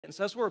And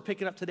so that's where we're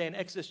picking up today in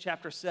Exodus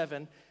chapter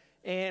 7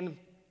 and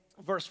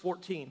verse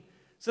 14. It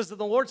says that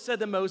the Lord said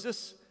to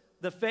Moses,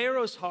 the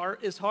Pharaoh's heart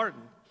is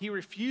hardened. He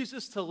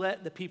refuses to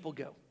let the people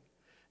go.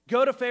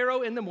 Go to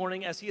Pharaoh in the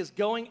morning as he is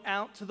going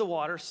out to the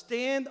water.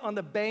 Stand on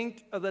the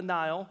bank of the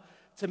Nile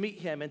to meet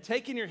him, and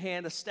take in your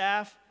hand a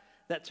staff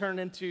that turned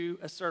into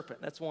a serpent.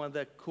 That's one of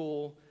the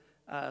cool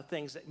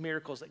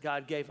miracles that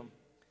God gave him.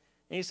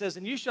 And he says,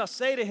 and you shall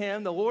say to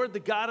him, the Lord, the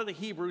God of the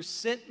Hebrews,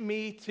 sent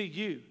me to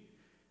you.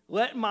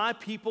 Let my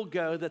people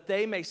go, that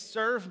they may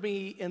serve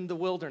me in the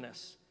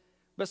wilderness.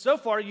 But so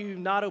far you have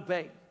not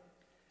obeyed.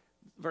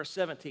 Verse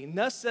 17,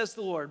 thus says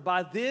the Lord,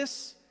 by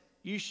this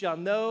you shall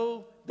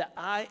know that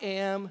I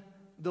am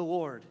the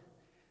Lord.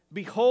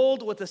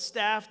 Behold, with the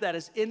staff that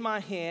is in my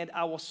hand,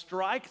 I will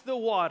strike the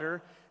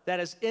water that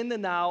is in the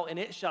Nile, and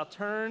it shall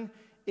turn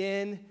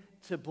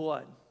into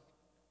blood.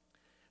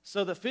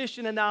 So the fish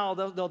in the Nile,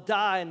 they'll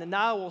die, and the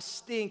Nile will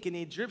stink, and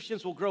the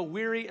Egyptians will grow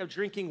weary of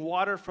drinking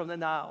water from the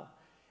Nile.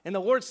 And the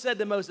Lord said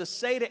to Moses,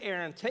 say to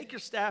Aaron, take your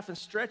staff and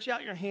stretch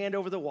out your hand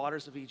over the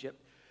waters of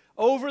Egypt,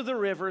 over the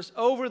rivers,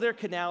 over their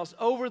canals,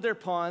 over their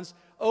ponds,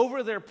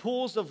 over their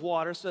pools of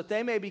water, so that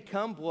they may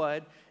become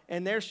blood,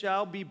 and there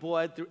shall be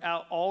blood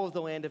throughout all of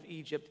the land of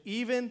Egypt,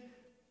 even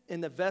in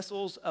the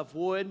vessels of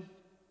wood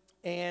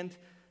and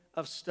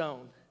of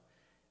stone.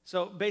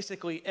 So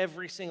basically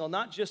every single,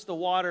 not just the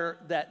water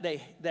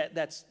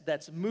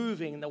that's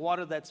moving,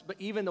 but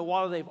even the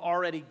water they've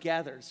already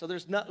gathered. So there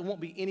won't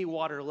be any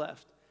water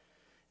left.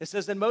 It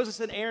says, then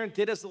Moses and Aaron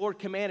did as the Lord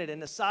commanded. In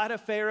the sight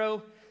of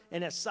Pharaoh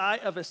and in the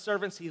sight of his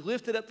servants, he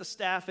lifted up the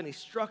staff and he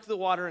struck the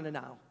water in the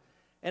Nile.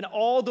 And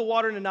all the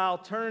water in the Nile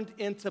turned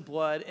into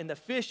blood, and the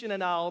fish in the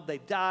Nile, they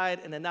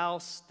died, and the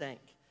Nile stank,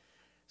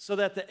 so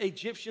that the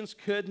Egyptians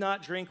could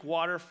not drink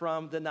water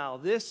from the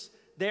Nile.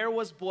 There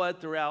was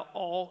blood throughout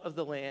all of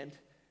the land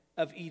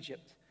of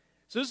Egypt.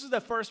 So this is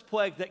the first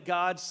plague that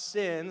God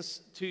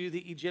sends to the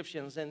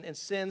Egyptians and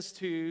sends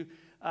to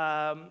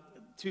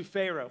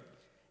Pharaoh.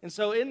 And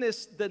so in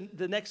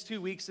the next 2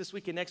 weeks, this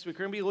week and next week, we're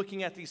going to be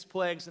looking at these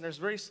plagues, and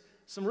there's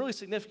some really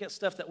significant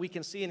stuff that we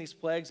can see in these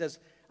plagues. As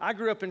I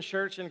grew up in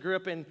church and grew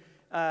up in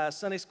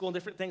Sunday school and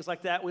different things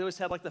like that, we always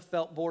had like the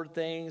felt board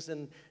things,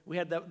 and we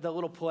had the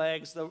little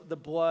plagues, the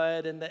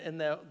blood and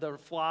the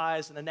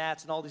flies and the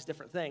gnats and all these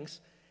different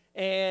things.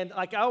 And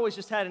like I always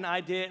just had an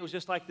idea. It was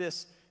just like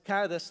this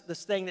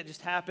thing that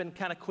just happened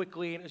kind of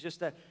quickly, and it was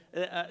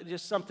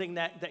just something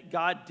that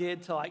God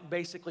did to like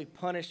basically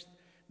punish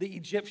the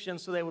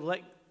Egyptians so they would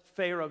let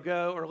Pharaoh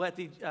go, or let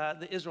the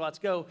Israelites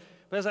go.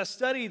 But as I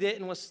studied it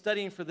and was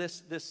studying for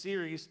this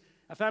series,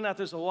 I found out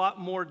there's a lot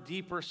more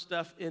deeper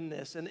stuff in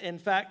this. And in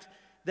fact,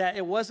 that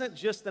it wasn't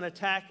just an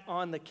attack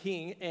on the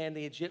king and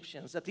the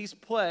Egyptians, that these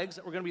plagues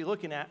that we're going to be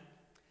looking at,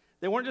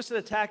 they weren't just an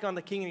attack on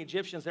the king and the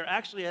Egyptians, they're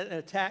actually an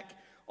attack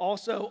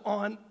also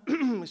on,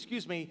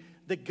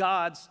 the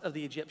gods of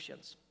the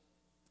Egyptians.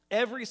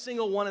 Every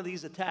single one of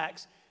these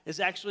attacks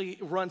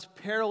runs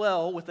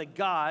parallel with a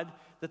god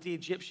that the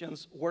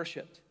Egyptians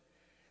worshipped.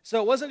 So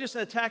it wasn't just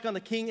an attack on the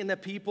king and the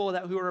people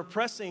who were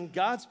oppressing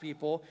God's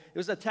people. It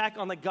was an attack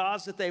on the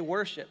gods that they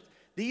worshiped.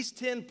 These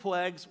 10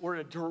 plagues were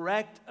a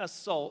direct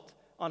assault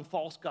on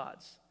false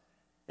gods.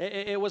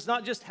 It was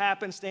not just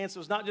happenstance. It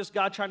was not just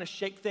God trying to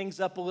shake things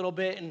up a little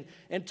bit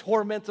and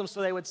torment them so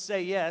they would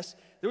say yes.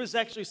 There was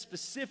actually a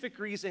specific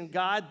reason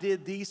God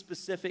did these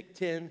specific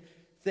 10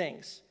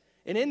 things.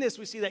 And in this,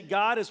 we see that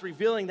God is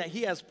revealing that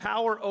he has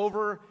power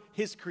over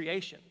his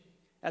creation.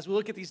 As we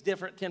look at these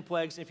different 10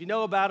 plagues, and if you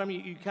know about them,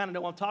 you kind of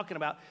know what I'm talking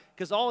about,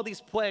 because all of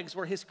these plagues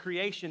were his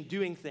creation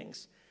doing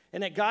things.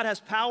 And that God has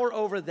power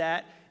over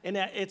that, and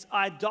that it's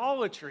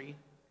idolatry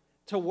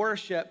to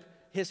worship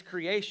his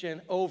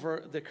creation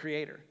over the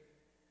Creator.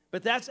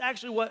 But that's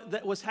actually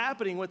what was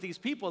happening with these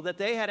people, that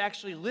they had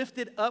actually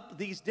lifted up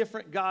these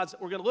different gods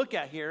that we're going to look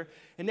at here,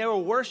 and they were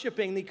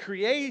worshiping the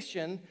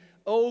creation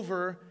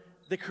over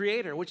the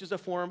Creator, which is a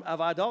form of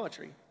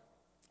idolatry.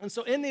 And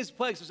so in these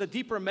plagues, there's a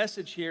deeper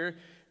message here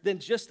than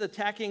just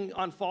attacking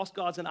on false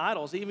gods and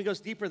idols. It even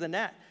goes deeper than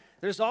that.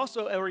 There's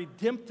also a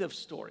redemptive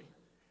story.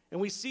 And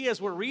we see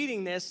as we're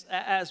reading this,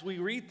 as we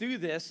read through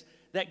this,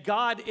 that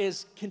God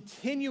is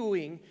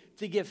continuing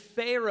to give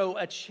Pharaoh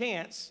a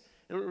chance.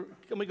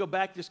 Let me go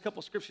back just a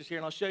couple scriptures here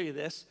and I'll show you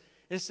this.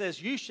 It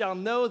says, you shall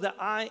know that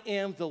I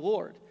am the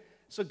Lord.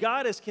 So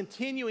God is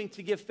continuing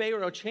to give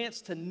Pharaoh a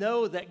chance to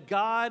know that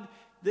God,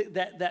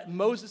 that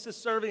Moses is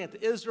serving, that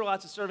the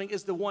Israelites are serving,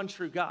 is the one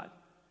true God.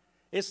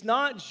 It's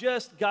not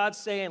just God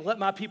saying, let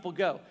my people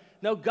go.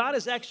 No, God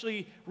is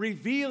actually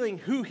revealing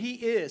who he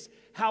is,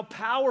 how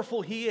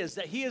powerful he is,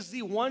 that he is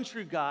the one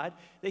true God,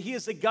 that he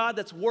is the God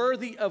that's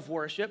worthy of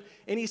worship,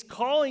 and he's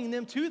calling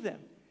them to them.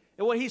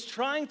 And what he's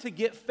trying to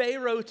get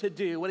Pharaoh to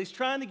do, what he's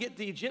trying to get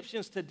the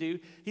Egyptians to do,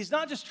 he's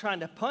not just trying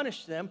to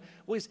punish them.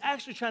 What he's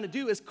actually trying to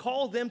do is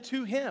call them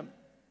to him.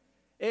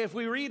 If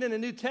we read in the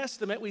New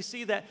Testament, we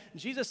see that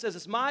Jesus says,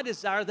 it's my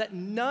desire that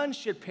none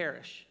should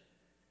perish.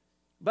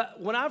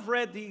 But when I've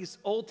read these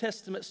Old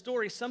Testament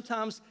stories,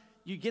 sometimes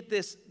you get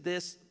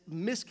this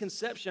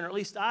misconception, or at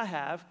least I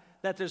have,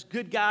 that there's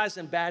good guys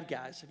and bad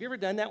guys. Have you ever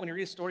done that when you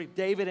read a story?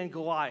 David and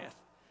Goliath,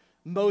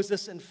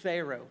 Moses and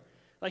Pharaoh.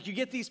 Like you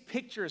get these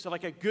pictures of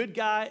like a good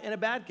guy and a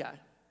bad guy.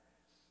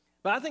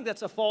 But I think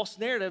that's a false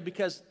narrative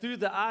because through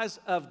the eyes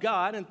of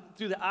God and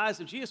through the eyes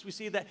of Jesus, we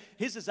see that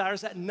his desire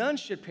is that none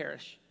should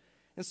perish.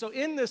 And so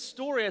in this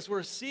story, as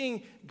we're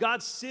seeing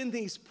God send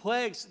these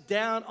plagues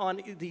down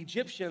on the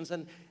Egyptians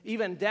and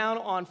even down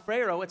on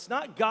Pharaoh, it's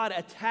not God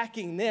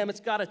attacking them, it's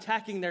God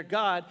attacking their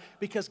God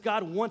because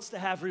God wants to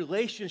have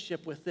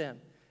relationship with them.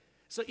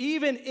 So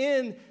even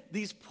in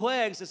these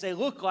plagues, as they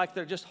look like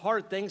they're just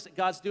hard things that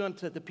God's doing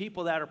to the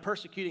people that are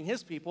persecuting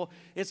his people,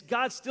 it's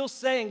God still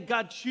saying,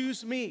 God,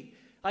 choose me.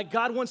 Like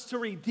God wants to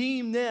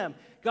redeem them.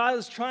 God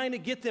is trying to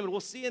get them, and we'll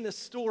see in this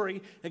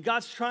story that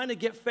God's trying to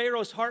get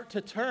Pharaoh's heart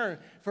to turn,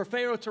 for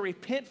Pharaoh to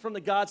repent from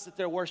the gods that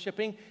they're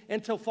worshiping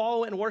and to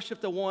follow and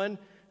worship the one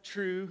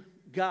true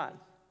God.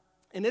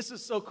 And this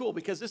is so cool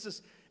because this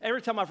is,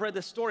 every time I've read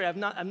this story, I've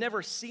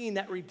never seen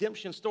that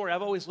redemption story.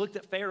 I've always looked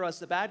at Pharaoh as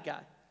the bad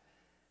guy.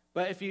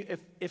 But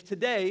if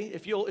today,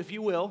 if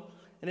you will,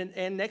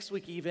 and next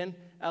week even,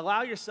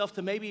 allow yourself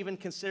to maybe even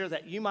consider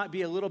that you might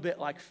be a little bit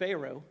like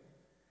Pharaoh,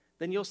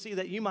 then you'll see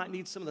that you might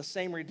need some of the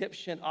same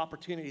redemption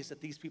opportunities that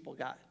these people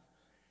got.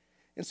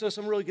 And so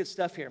some really good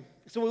stuff here.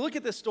 So when we look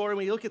at this story,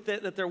 when you look at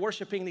that they're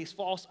worshiping these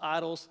false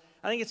idols,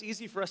 I think it's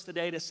easy for us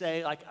today to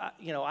say, like,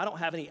 I don't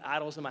have any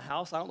idols in my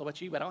house. I don't know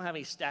about you, but I don't have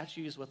any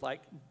statues with,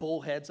 like,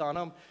 bull heads on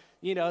them,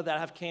 that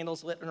have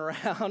candles lit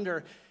around,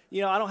 or,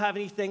 I don't have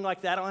anything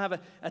like that. I don't have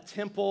a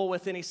temple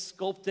with any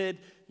sculpted,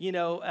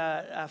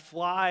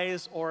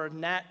 flies or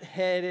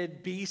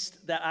gnat-headed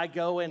beast that I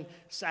go and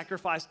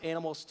sacrifice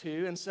animals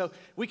to. And so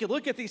we could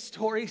look at these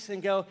stories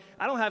and go,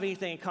 I don't have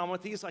anything in common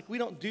with these. Like, we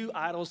don't do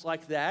idols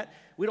like that.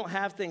 We don't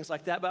have things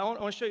like that. But I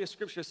want to show you a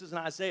scripture. This is in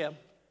Isaiah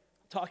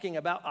talking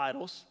about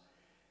idols.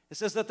 It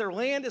says that their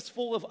land is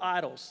full of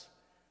idols.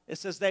 It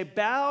says they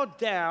bow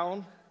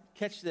down,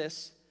 catch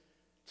this,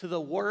 to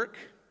the work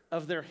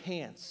of their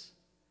hands,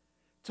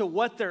 to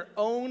what their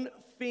own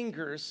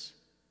fingers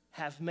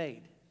have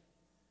made.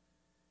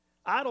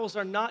 Idols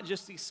are not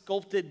just these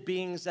sculpted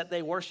beings that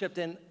they worshiped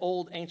in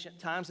old ancient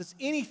times. It's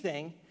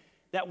anything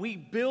that we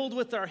build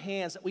with our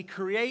hands, that we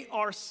create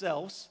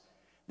ourselves,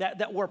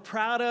 that we're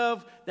proud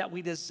of, that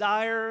we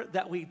desire,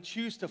 that we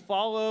choose to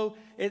follow.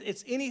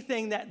 It's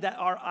anything that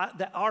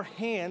our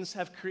hands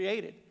have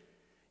created.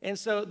 And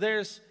so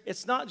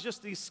it's not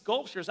just these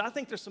sculptures. I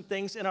think there's some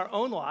things in our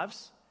own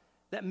lives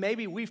that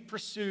maybe we've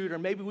pursued or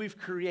maybe we've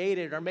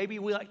created or maybe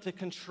we like to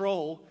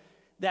control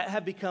that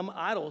have become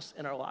idols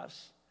in our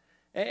lives.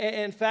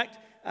 In fact,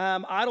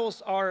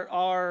 idols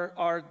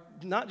are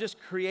not just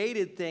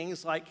created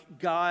things like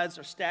gods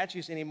or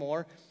statues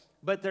anymore,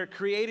 but they're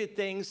created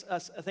things, I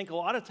think a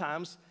lot of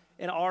times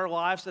in our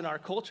lives and our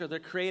culture, they're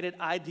created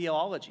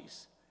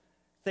ideologies.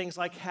 Things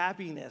like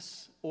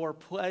happiness or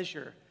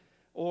pleasure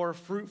or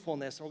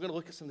fruitfulness. And we're going to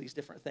look at some of these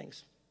different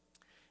things.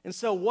 And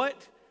so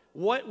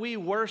what we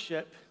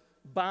worship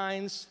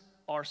binds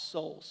our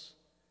souls.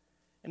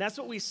 And that's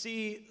what we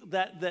see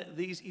that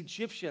these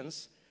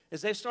Egyptians,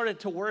 as they started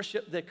to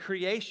worship the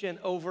creation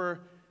over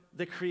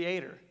the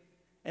Creator.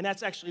 And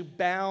that's actually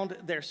bound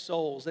their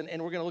souls. And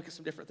we're going to look at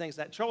some different things.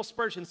 That Charles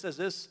Spurgeon says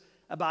this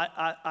about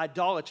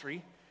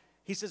idolatry.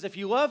 He says, if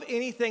you love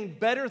anything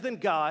better than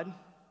God,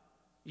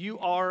 you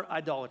are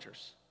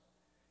idolaters.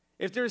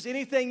 If there's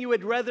anything you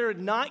would rather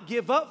not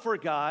give up for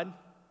God,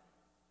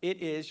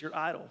 it is your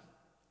idol.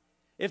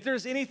 If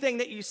there's anything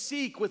that you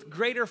seek with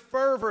greater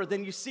fervor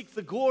than you seek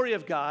the glory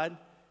of God,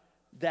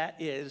 that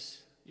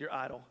is your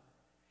idol.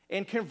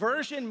 And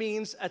conversion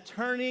means a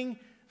turning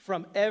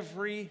from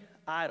every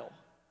idol.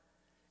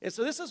 And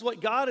so this is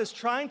what God is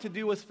trying to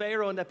do with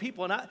Pharaoh and the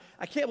people. And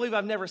I can't believe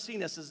I've never seen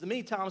this. As the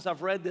many times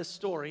I've read this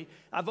story,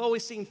 I've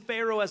always seen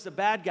Pharaoh as the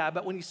bad guy.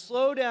 But when you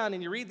slow down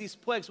and you read these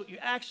plagues, what you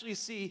actually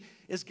see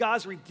is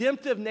God's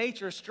redemptive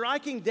nature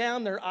striking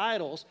down their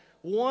idols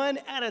one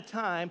at a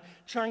time,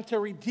 trying to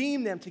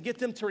redeem them, to get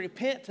them to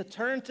repent, to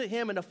turn to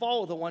Him, and to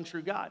follow the one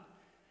true God.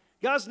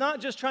 God's not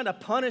just trying to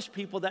punish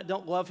people that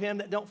don't love Him,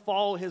 that don't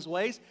follow His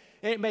ways.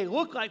 And it may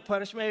look like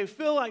punishment, it may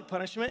feel like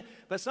punishment,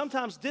 but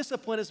sometimes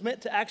discipline is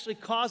meant to actually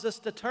cause us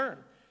to turn.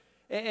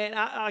 And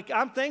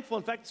I'm thankful.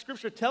 In fact, the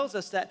Scripture tells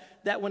us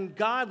that when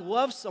God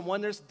loves someone,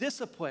 there's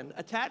discipline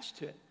attached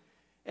to it.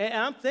 And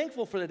I'm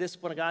thankful for the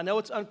discipline of God. I know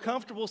it's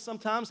uncomfortable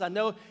sometimes. I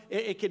know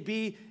it could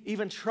be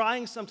even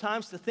trying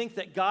sometimes to think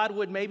that God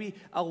would maybe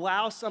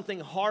allow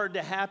something hard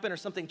to happen or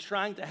something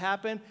trying to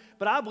happen.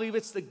 But I believe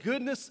it's the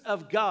goodness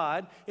of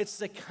God, it's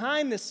the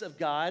kindness of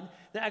God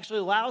that actually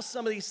allows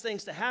some of these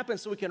things to happen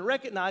so we can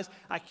recognize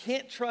I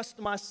can't trust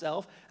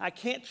myself. I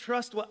can't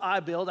trust what I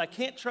build. I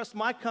can't trust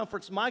my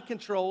comforts, my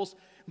controls,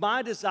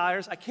 my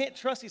desires. I can't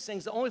trust these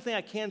things. The only thing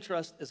I can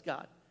trust is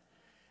God.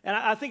 And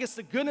I think it's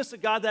the goodness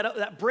of God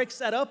that breaks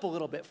that up a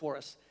little bit for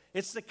us.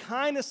 It's the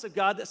kindness of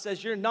God that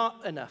says you're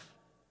not enough.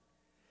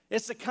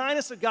 It's the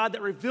kindness of God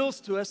that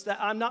reveals to us that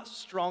I'm not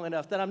strong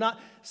enough, that I'm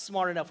not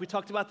smart enough. We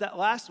talked about that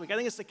last week. I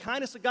think it's the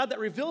kindness of God that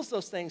reveals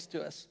those things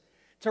to us.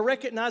 to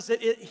recognize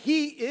that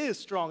He is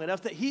strong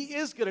enough, that He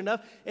is good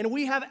enough, and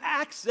we have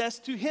access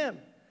to Him.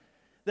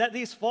 That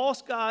these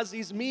false gods,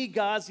 these me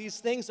gods, these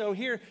things over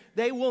here,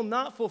 they will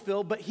not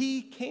fulfill, but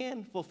He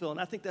can fulfill. And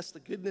I think that's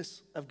the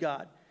goodness of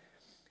God.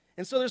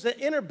 And so there's an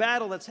inner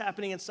battle that's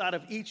happening inside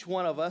of each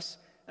one of us,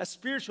 a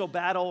spiritual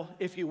battle,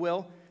 if you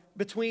will,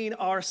 between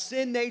our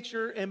sin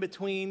nature and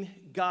between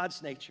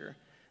God's nature,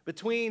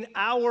 between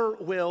our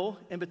will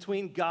and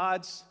between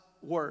God's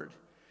word,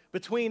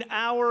 between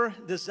our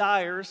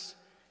desires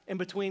and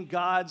between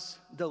God's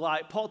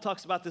delight. Paul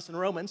talks about this in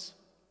Romans.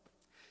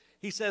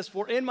 He says,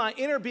 for in my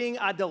inner being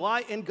I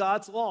delight in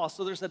God's law.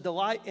 So there's a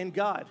delight in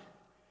God.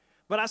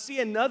 But I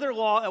see another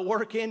law at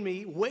work in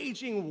me,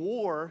 waging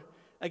war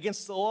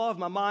against the law of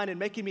my mind and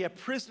making me a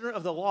prisoner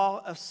of the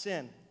law of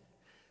sin.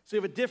 So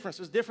you have a difference.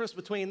 There's a difference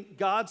between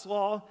God's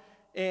law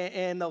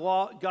and the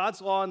law, God's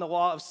law and the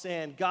law of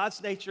sin,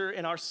 God's nature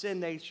and our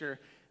sin nature,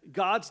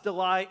 God's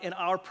delight and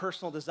our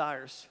personal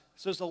desires.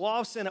 So there's a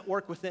law of sin at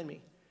work within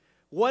me.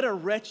 What a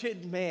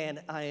wretched man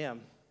I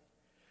am.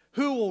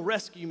 Who will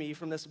rescue me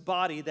from this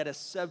body that is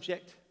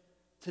subject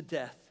to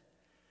death?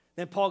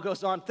 Then Paul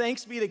goes on,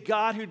 thanks be to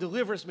God who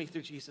delivers me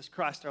through Jesus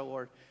Christ our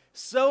Lord.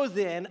 So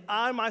then,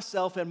 I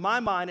myself in my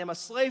mind am a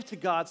slave to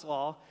God's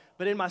law,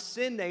 but in my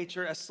sin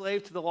nature, a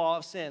slave to the law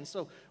of sin.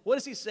 So what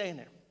is he saying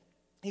there?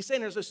 He's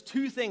saying there's those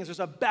two things. There's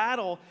a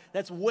battle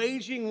that's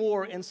waging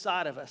war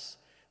inside of us.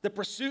 The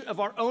pursuit of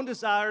our own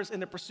desires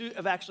and the pursuit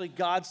of actually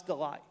God's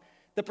delight.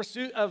 The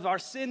pursuit of our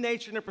sin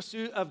nature and the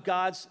pursuit of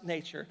God's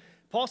nature.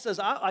 Paul says,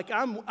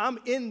 I'm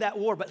in that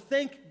war, but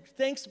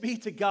thanks be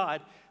to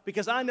God,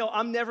 because I know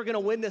I'm never going to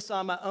win this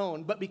on my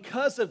own, but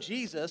because of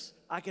Jesus,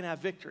 I can have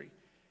victory.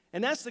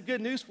 And that's the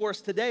good news for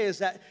us today, is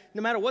that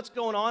no matter what's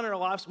going on in our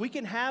lives, we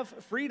can have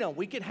freedom.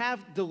 We can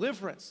have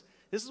deliverance.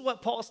 This is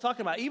what Paul is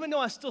talking about. Even though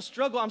I still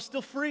struggle, I'm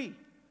still free.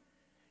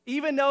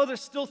 Even though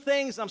there's still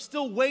things, I'm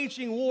still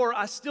waging war,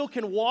 I still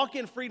can walk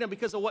in freedom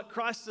because of what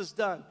Christ has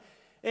done.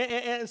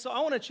 And so I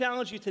want to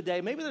challenge you today.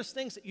 Maybe there's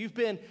things that you've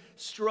been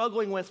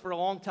struggling with for a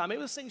long time. Maybe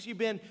there's things you've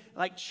been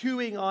like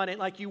chewing on it,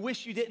 like you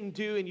wish you didn't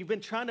do, and you've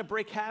been trying to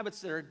break habits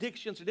that are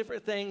addictions or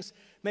different things.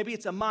 Maybe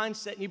it's a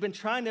mindset, and you've been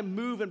trying to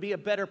move and be a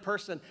better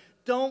person.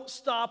 Don't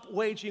stop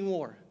waging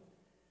war.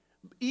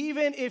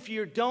 Even if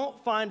you don't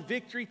find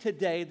victory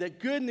today, the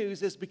good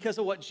news is because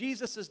of what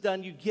Jesus has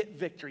done, you get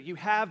victory. You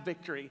have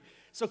victory.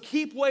 So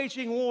keep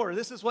waging war.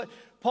 This is what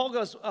Paul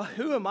goes,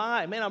 who am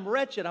I? Man, I'm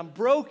wretched. I'm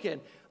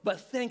broken. But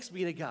thanks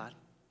be to God.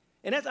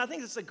 And I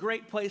think it's a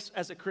great place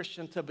as a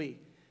Christian to be,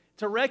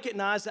 to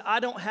recognize that I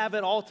don't have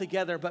it all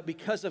together, but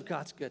because of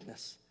God's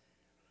goodness.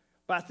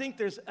 But I think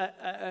there's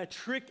a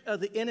trick of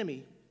the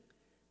enemy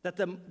that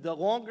the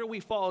longer we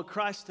follow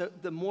Christ,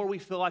 the more we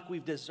feel like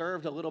we've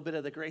deserved a little bit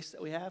of the grace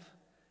that we have.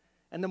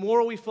 And the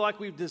more we feel like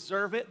we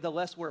deserve it, the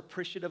less we're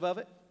appreciative of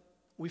it.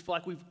 We feel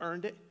like we've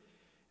earned it.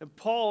 And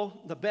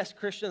Paul, the best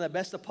Christian, the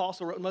best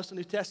apostle, wrote most of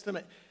the New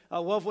Testament. I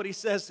love what he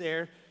says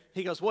there.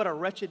 He goes, what a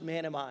wretched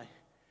man am I.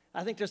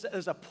 I think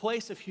there's a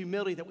place of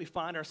humility that we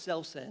find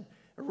ourselves in,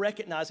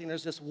 recognizing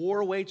there's this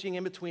war waging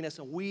in between us,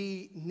 and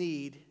we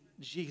need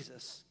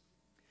Jesus.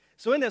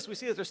 So in this, we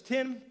see that there's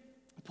 10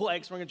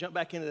 plagues. We're going to jump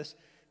back into this.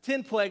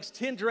 10 plagues,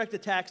 10 direct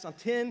attacks on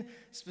 10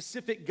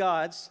 specific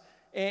gods.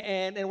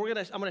 And I'm going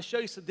to show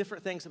you some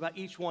different things about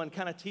each one,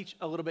 kind of teach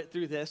a little bit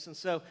through this. And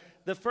so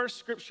the first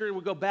scripture,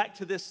 we'll go back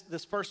to this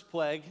first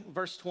plague,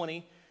 verse 20.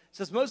 It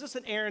says, Moses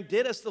and Aaron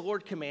did as the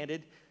Lord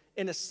commanded.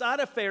 In the sight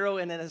of Pharaoh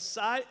and in the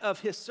sight of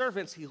his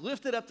servants, he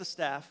lifted up the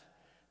staff,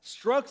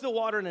 struck the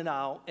water in the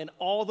Nile, and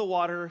all the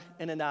water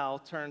in the Nile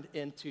turned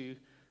into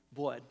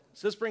blood.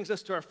 So this brings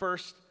us to our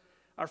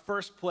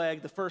first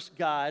plague, the first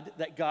god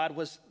that God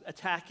was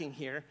attacking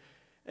here.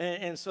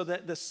 And so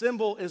the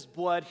symbol is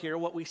blood here,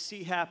 what we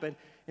see happen.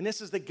 And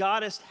this is the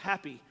goddess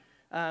Happy.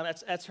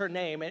 That's her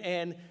name.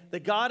 And the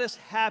goddess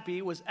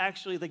Happy was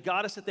actually the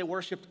goddess that they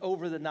worshipped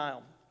over the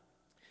Nile.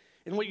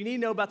 And what you need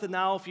to know about the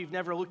Nile, if you've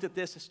never looked at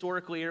this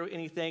historically or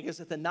anything, is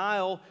that the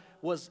Nile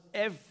was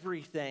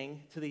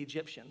everything to the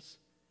Egyptians.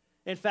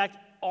 In fact,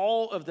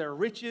 all of their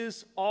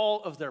riches,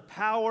 all of their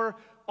power,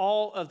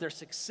 all of their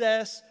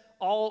success,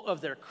 all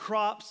of their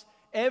crops,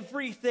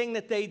 everything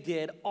that they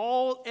did,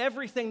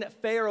 everything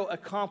that Pharaoh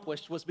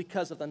accomplished was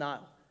because of the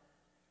Nile.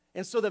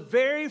 And so the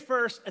very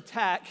first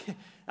attack,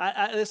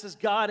 this is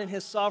God and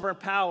his sovereign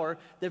power,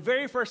 the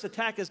very first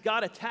attack is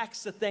God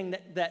attacks the thing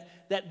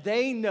that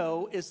they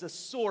know is the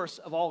source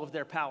of all of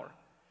their power.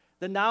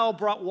 The Nile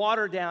brought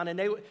water down, and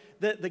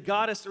the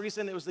goddess, the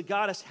reason it was the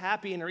goddess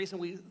Happy, and the reason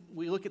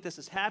we look at this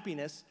as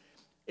happiness,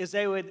 is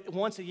they would,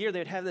 once a year,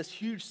 they'd have this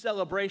huge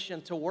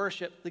celebration to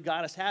worship the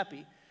goddess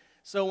Happy.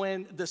 So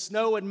when the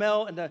snow would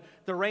melt and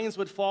the rains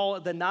would fall,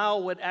 the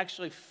Nile would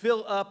actually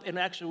fill up and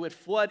actually would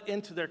flood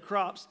into their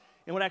crops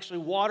and would actually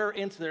water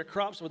into their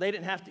crops, where they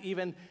didn't have to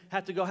even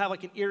have to go have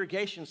like an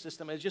irrigation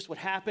system. It just would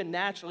happen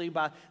naturally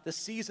by the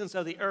seasons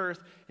of the earth.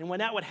 And when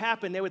that would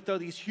happen, they would throw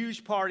these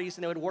huge parties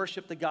and they would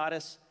worship the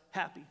goddess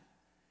Happy.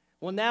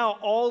 Well, now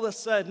all of a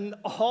sudden,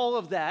 all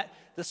of that,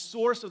 the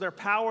source of their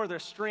power, their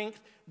strength,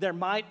 their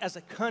might as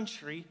a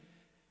country,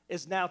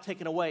 is now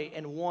taken away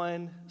in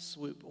one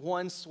swoop,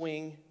 one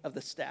swing of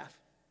the staff.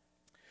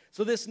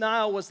 So this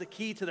Nile was the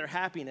key to their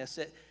happiness.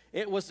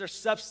 It was their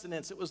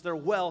substance, it was their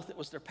wealth, it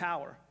was their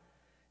power.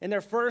 And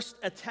their first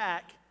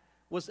attack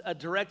was a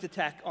direct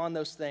attack on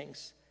those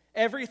things.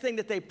 Everything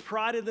that they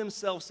prided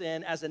themselves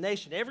in as a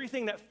nation,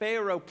 everything that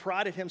Pharaoh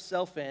prided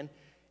himself in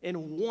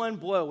one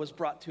blow was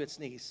brought to its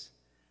knees.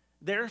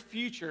 Their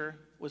future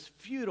was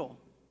futile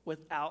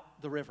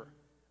without the river.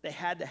 They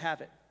had to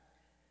have it.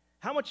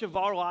 How much of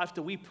our life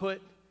do we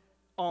put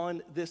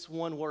on this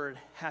one word,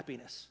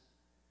 happiness?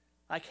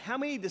 Like, how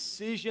many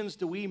decisions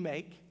do we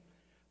make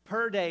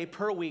per day,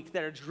 per week,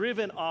 that are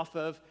driven off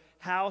of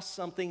how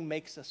something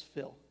makes us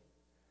feel?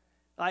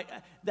 Like,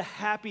 the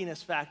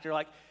happiness factor.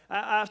 Like,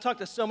 I've talked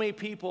to so many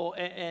people,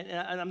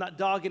 and I'm not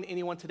dogging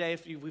anyone today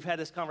if we've had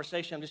this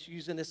conversation. I'm just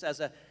using this as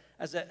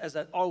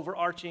an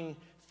overarching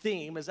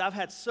theme, as I've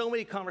had so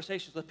many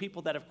conversations with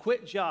people that have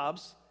quit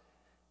jobs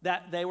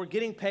that they were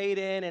getting paid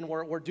in and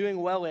were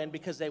doing well in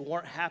because they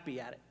weren't happy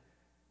at it.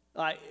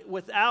 Like,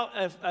 without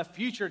a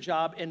future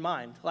job in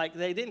mind. Like,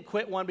 they didn't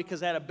quit one because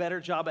they had a better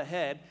job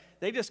ahead.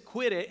 They just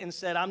quit it and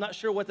said, I'm not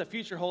sure what the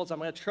future holds. I'm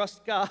going to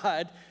trust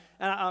God.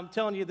 And I'm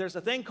telling you, there's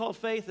a thing called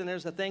faith and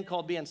there's a thing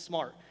called being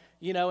smart.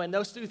 You know, and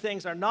those two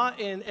things are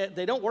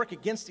they don't work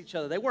against each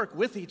other. They work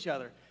with each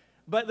other.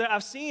 But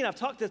I've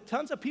talked to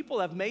tons of people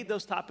that have made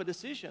those type of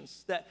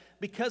decisions that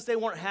because they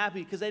weren't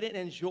happy, because they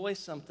didn't enjoy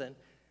something,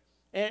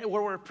 and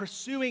where we're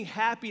pursuing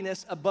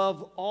happiness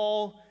above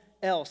all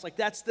else. Like,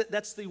 that's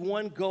the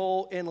one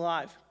goal in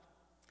life.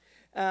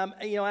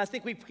 You know, I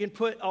think we can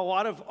put a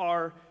lot of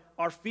our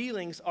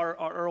feelings, or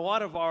a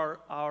lot of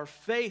our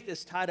faith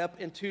is tied up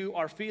into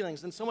our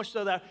feelings, and so much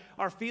so that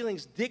our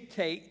feelings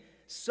dictate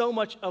so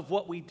much of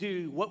what we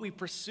do, what we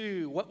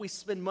pursue, what we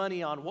spend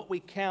money on, what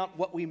we count,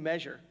 what we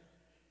measure.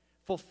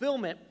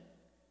 Fulfillment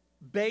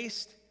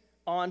based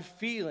on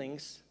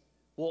feelings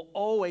will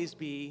always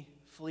be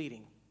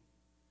fleeting.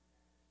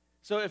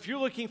 So if you're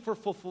looking for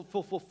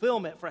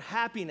fulfillment, for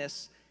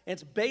happiness, and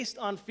it's based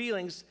on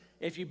feelings,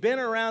 if you've been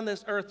around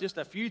this earth just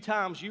a few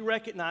times, you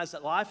recognize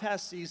that life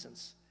has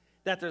seasons,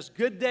 that there's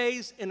good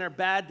days and there are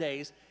bad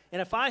days.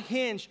 And if I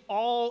hinge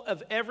all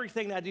of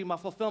everything that I do, my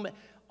fulfillment,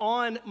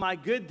 on my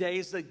good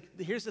days,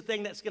 here's the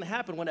thing that's going to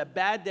happen. When a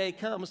bad day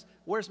comes,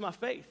 where's my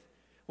faith?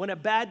 When a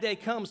bad day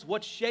comes,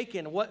 what's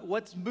shaken?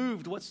 What's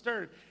moved? What's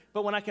stirred?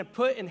 But when I can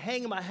put and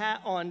hang my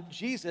hat on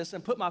Jesus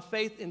and put my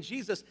faith in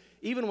Jesus,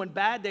 even when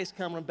bad days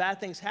come, when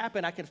bad things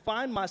happen, I can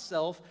find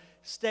myself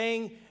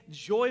staying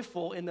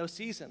joyful in those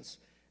seasons.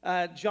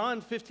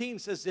 John 15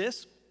 says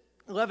this,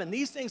 11,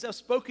 these things I've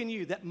spoken to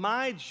you, that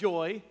my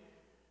joy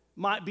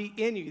might be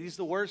in you. These are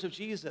the words of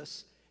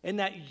Jesus. And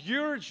that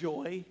your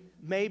joy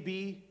may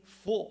be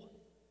full.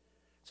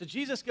 So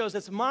Jesus goes,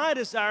 it's my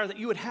desire that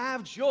you would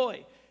have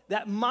joy,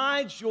 that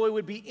my joy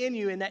would be in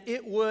you and that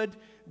it would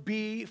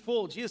be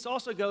full. Jesus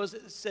also goes,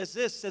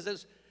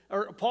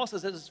 Paul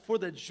says this, for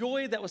the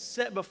joy that was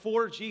set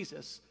before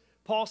Jesus.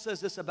 Paul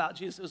says this about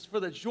Jesus. It was for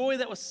the joy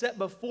that was set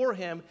before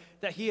him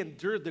that he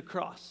endured the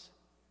cross.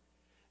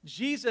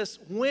 Jesus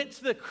went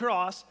to the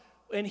cross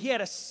and he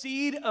had a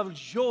seed of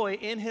joy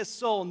in his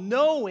soul,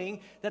 knowing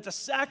that the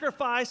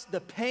sacrifice, the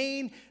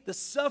pain, the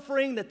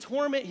suffering, the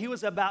torment he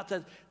was about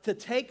to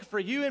take for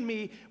you and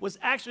me was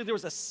actually, there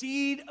was a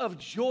seed of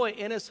joy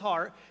in his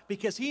heart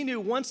because he knew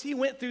once he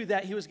went through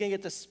that, he was going to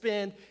get to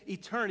spend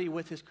eternity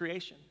with his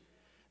creation.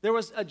 There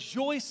was a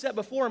joy set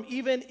before him,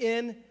 even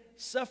in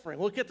suffering.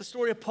 Look at the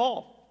story of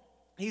Paul.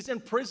 He's in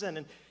prison,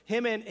 and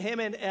him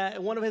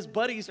and one of his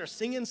buddies are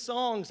singing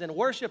songs and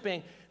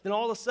worshiping. Then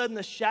all of a sudden,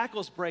 the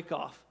shackles break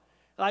off.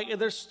 Like,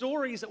 there's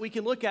stories that we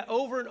can look at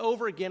over and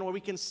over again where we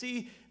can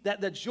see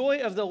that the joy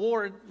of the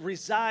Lord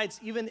resides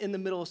even in the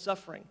middle of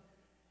suffering.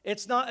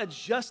 It's not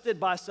adjusted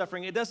by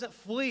suffering. It doesn't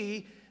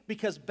flee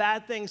because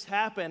bad things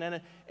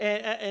happen.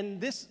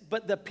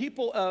 But the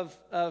people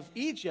of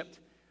Egypt,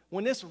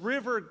 when this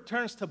river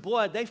turns to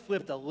blood, they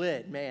flipped the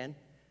lid, man.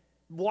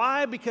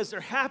 Why? Because their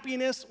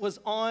happiness was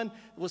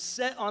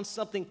set on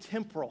something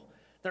temporal.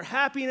 Their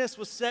happiness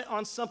was set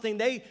on something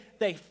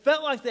they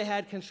felt like they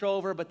had control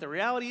over, but the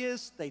reality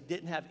is they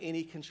didn't have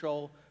any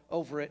control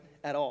over it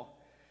at all.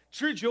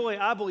 True joy,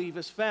 I believe,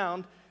 is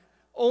found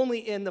only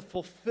in the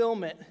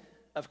fulfillment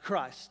of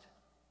Christ.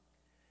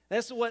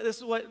 This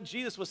is what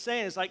Jesus was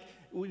saying. It's like,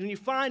 when you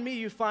find me,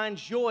 you find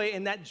joy,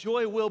 and that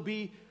joy will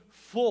be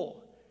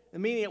full.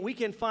 Meaning that we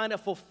can find a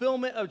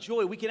fulfillment of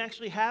joy. We can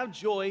actually have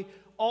joy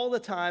all the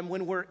time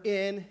when we're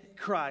in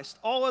Christ.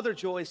 All other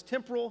joy is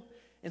temporal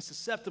and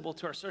susceptible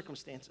to our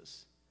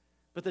circumstances.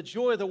 But the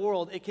joy of the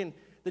world,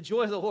 the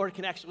joy of the Lord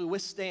can actually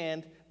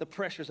withstand the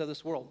pressures of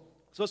this world.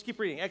 So let's keep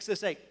reading.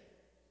 Exodus 8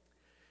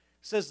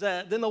 says,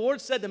 then the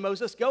Lord said to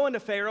Moses, go into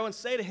Pharaoh and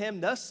say to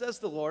him, thus says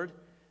the Lord,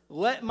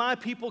 let my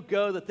people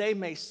go that they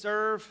may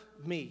serve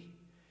me.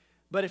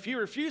 But if you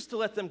refuse to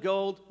let them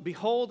go,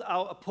 behold, I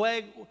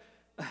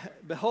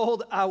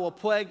will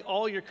plague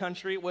all your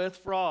country with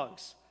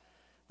frogs.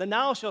 The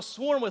Nile shall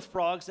swarm with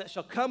frogs that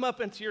shall come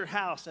up into your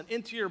house and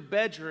into your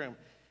bedroom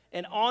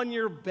and on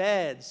your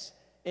beds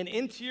and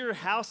into your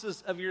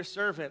houses of your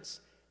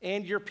servants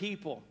and your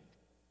people,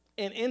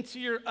 and into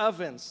your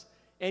ovens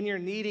and your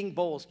kneading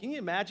bowls. Can you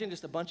imagine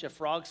just a bunch of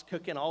frogs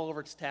cooking all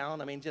over its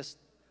town? I mean, just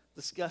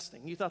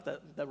disgusting. You thought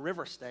the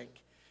river stank.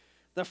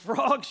 The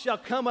frogs shall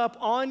come up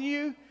on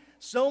you,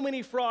 so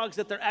many frogs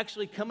that they're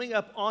actually coming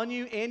up on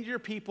you and your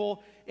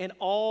people and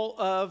all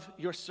of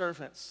your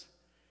servants.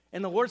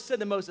 And the Lord said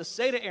to Moses,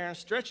 say to Aaron,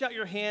 stretch out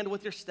your hand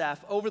with your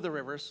staff over the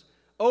rivers,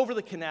 over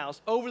the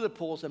canals, over the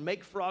pools, and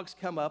make frogs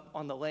come up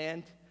on the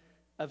land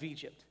of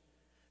Egypt.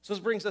 So this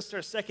brings us to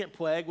our second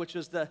plague, which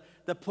is the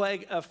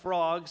plague of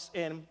frogs.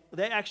 And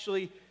they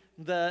actually,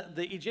 the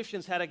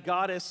Egyptians had a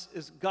goddess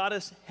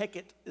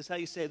Heket, is how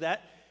you say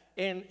that.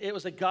 And it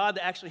was a god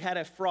that actually had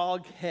a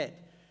frog head.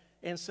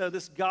 And so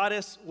this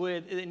goddess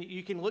would, and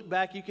you can look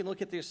back, you can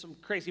look at, there's some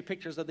crazy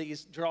pictures of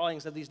these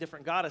drawings of these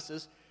different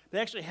goddesses. They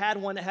actually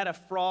had one that had a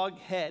frog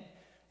head.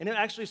 And it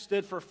actually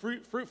stood for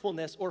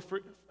fruitfulness or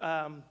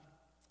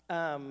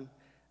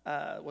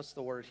what's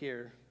the word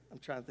here? I'm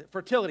trying to think.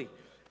 Fertility.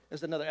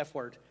 There's another F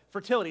word.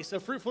 Fertility. So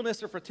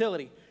fruitfulness or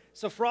fertility.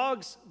 So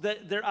frogs,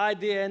 their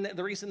idea and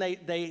the reason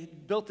they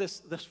built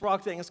this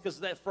frog thing is because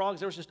that frogs,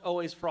 there was just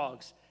always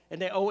frogs.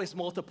 And they always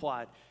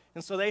multiplied.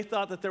 And so they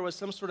thought that there was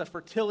some sort of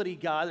fertility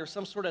god, or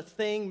some sort of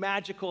thing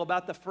magical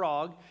about the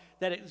frog,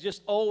 that it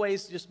just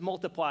always just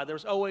multiplied. There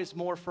was always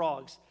more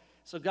frogs.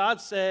 So God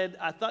said,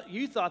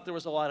 you thought there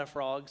was a lot of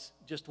frogs,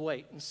 just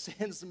wait, and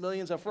sends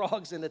millions of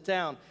frogs into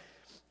town.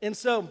 And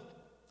so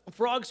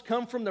frogs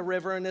come from the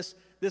river, and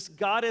this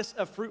goddess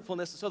of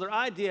fruitfulness. So their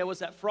idea was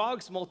that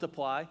frogs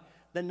multiply.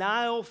 The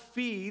Nile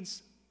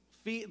feeds,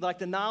 like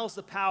the Nile's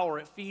the power,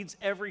 it feeds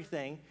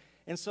everything.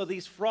 And so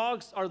these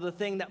frogs are the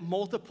thing that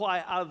multiply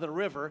out of the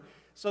river.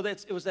 So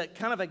that it was that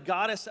kind of a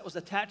goddess that was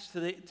attached to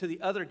the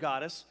other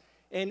goddess.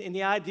 And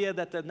the idea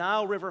that the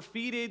Nile River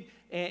feeded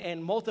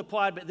and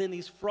multiplied, but then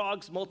these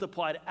frogs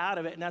multiplied out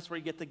of it. And that's where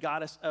you get the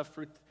goddess of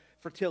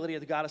fertility, or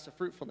the goddess of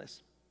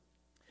fruitfulness.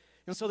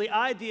 And so the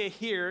idea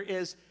here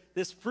is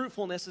this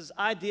fruitfulness, this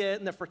idea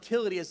and the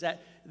fertility is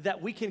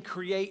that we can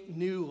create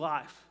new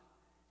life.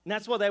 And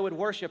that's why they would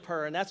worship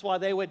her, and that's why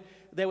they would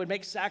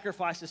make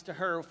sacrifices to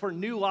her for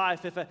new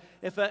life.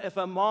 If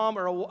a mom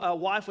or a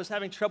wife was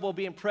having trouble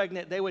being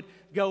pregnant, they would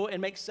go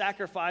and make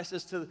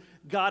sacrifices to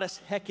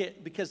goddess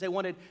Heket because they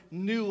wanted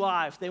new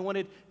life. They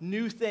wanted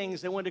new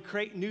things. They wanted to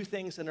create new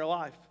things in their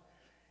life.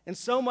 And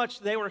so much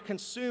they were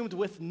consumed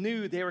with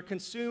new. They were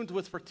consumed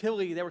with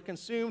fertility. They were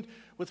consumed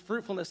with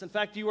fruitfulness. In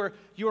fact, you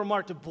were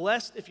marked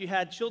blessed if you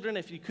had children.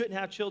 If you couldn't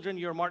have children,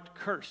 you were marked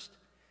cursed.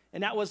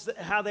 And that was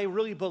how they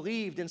really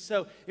believed. And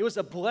so it was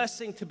a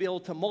blessing to be able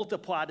to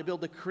multiply, to be able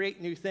to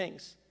create new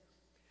things.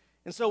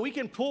 And so we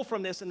can pull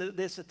from this, and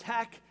this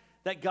attack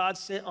that God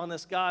sent on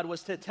this God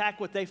was to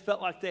attack what they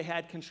felt like they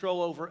had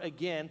control over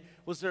again,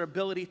 was their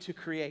ability to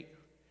create.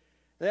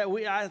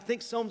 I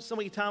think so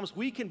many times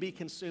we can be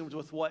consumed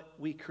with what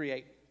we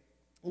create,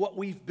 what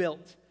we've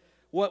built,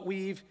 what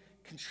we've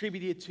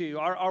contributed to.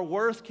 Our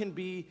worth can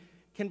be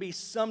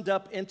summed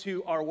up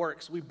into our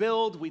works. We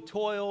build, we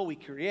toil, we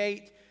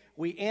create,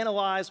 we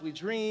analyze, we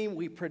dream,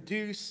 we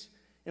produce,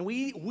 and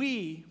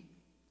we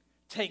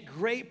take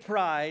great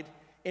pride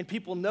in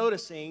people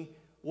noticing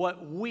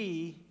what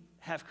we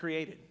have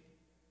created.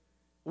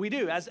 We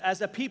do,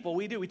 as a people,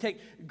 we do. We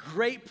take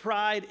great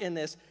pride in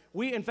this.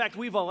 In fact,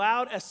 we've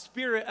allowed a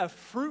spirit of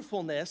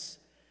fruitfulness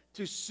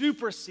to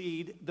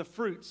supersede the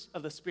fruits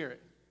of the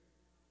Spirit.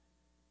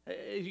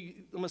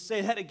 I'm going to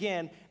say that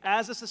again.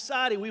 As a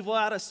society, we've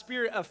allowed a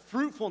spirit of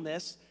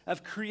fruitfulness,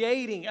 of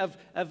creating, of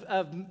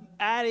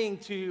adding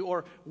to,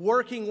 or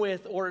working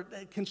with, or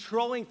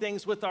controlling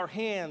things with our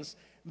hands,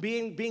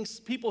 being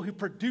people who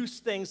produce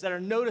things that are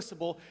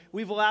noticeable.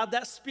 We've allowed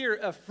that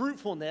spirit of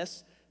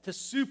fruitfulness to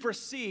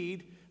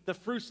supersede the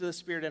fruits of the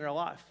Spirit in our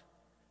life.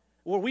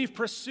 Where we've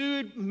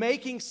pursued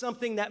making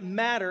something that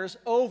matters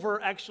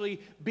over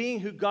actually being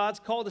who God's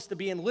called us to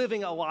be and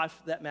living a life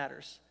that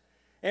matters.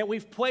 And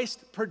we've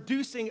placed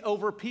producing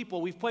over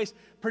people. We've placed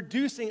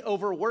producing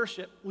over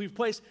worship. We've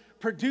placed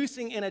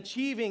producing and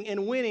achieving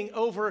and winning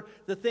over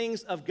the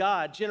things of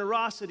God.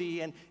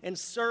 Generosity and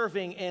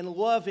serving and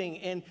loving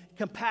and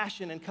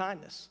compassion and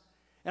kindness.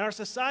 In our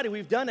society,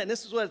 we've done it, and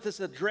this is what this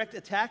is a direct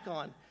attack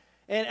on.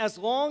 And as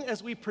long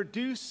as we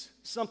produce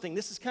something,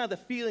 this is kind of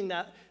the feeling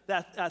that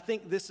I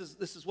think this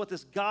is what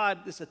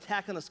this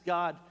attack on this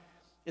God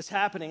is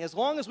happening. As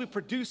long as we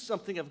produce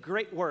something of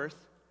great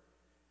worth,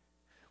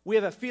 we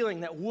have a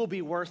feeling that we'll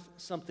be worth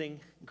something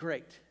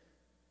great.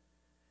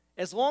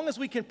 As long as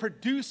we can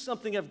produce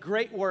something of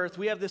great worth,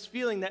 we have this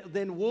feeling that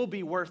then we'll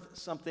be worth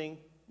something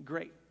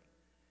great.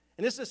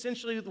 And this is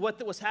essentially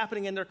what was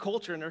happening in their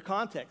culture, in their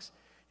context.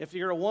 If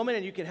you're a woman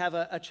and you could have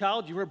a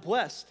child, you were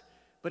blessed.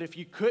 But if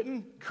you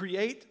couldn't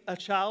create a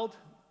child,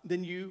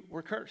 then you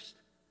were cursed.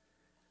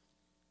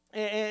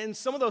 And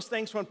some of those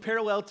things run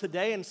parallel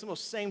today, and some of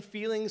those same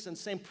feelings and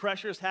same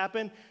pressures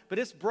happen, but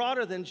it's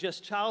broader than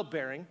just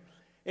childbearing.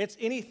 It's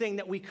anything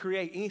that we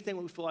create, anything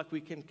that we feel like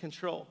we can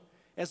control.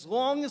 As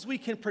long as we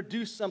can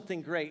produce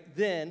something great,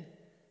 then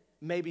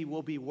maybe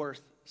we'll be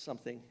worth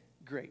something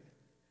great.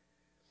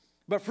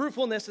 But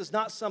fruitfulness is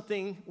not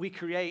something we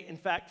create. In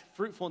fact,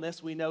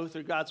 fruitfulness, we know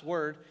through God's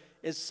word,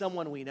 is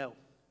someone we know.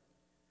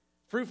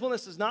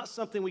 Fruitfulness is not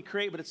something we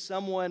create, but it's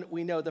someone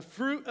we know. The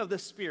fruit of the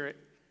Spirit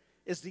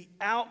is the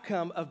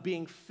outcome of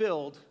being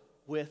filled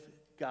with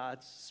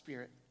God's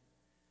Spirit.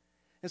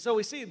 And so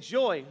we see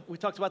joy. We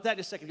talked about that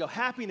just a second ago.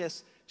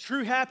 Happiness,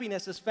 true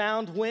happiness is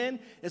found when?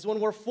 Is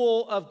when we're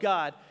full of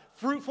God.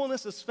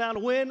 Fruitfulness is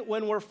found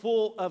when we're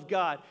full of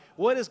God.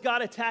 What is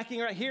God attacking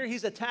right here?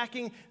 He's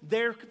attacking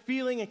their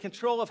feeling and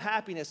control of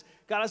happiness.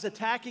 God is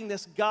attacking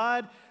this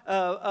God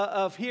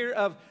of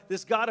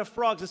this God of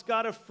frogs, this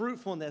God of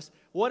fruitfulness.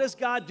 What is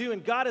God doing?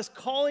 God is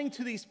calling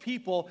to these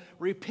people,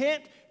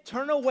 repent,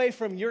 turn away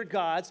from your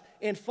gods,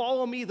 and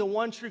follow me, the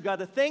one true God.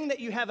 The thing that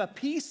you have a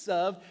piece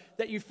of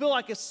that you feel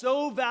like is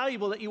so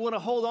valuable that you want to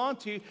hold on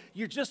to,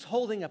 you're just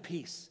holding a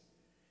piece.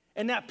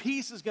 And that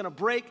piece is going to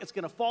break, it's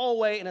going to fall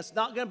away, and it's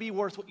not going to be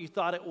worth what you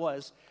thought it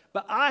was.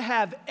 But I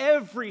have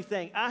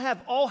everything. I have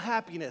all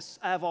happiness.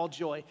 I have all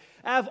joy.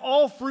 I have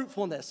all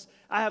fruitfulness.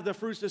 I have the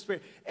fruits of the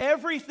Spirit.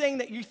 Everything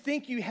that you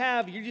think you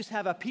have, you just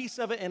have a piece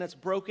of it, and it's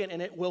broken,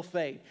 and it will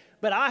fade.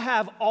 But I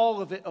have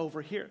all of it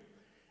over here.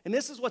 And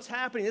this is what's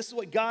happening. This is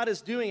what God is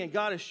doing, and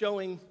God is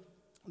showing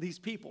these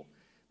people.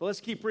 But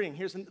let's keep reading.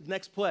 Here's the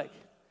next plague.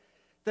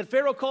 Then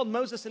Pharaoh called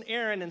Moses and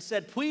Aaron and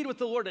said, plead with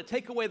the Lord to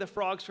take away the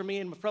frogs from me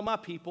and from my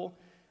people,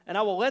 and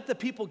I will let the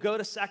people go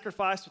to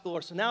sacrifice with the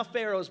Lord. So now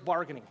Pharaoh is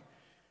bargaining.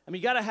 I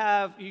mean,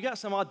 you got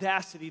some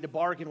audacity to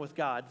bargain with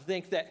God. To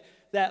think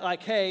that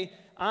like, hey,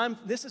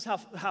 this is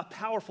how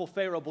powerful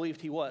Pharaoh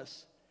believed he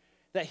was.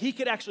 That he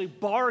could actually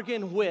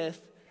bargain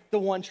with the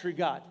one true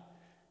God.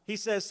 He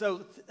says,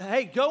 so,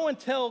 hey, go and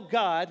tell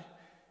God,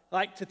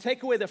 like, to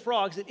take away the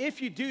frogs, and if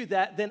you do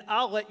that, then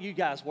I'll let you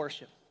guys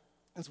worship.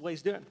 That's what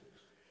he's doing.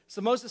 So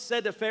Moses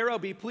said to Pharaoh,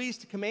 be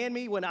pleased to command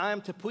me when I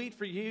am to plead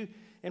for you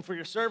and for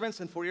your servants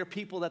and for your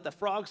people that the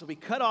frogs will be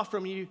cut off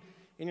from you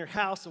in your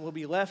house and will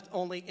be left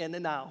only in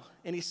the Nile.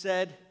 And he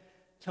said,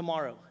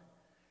 tomorrow.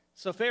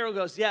 So Pharaoh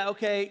goes, yeah,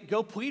 okay,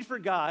 go plead for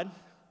God,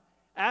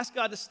 ask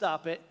God to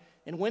stop it,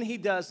 and when he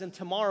does, then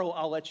tomorrow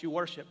I'll let you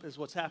worship, is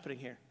what's happening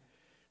here.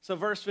 So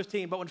verse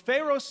 15, but when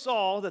Pharaoh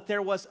saw that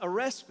there was a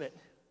respite,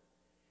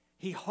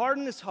 he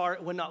hardened his heart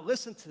and would not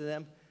listen to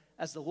them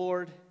as the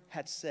Lord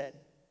had said.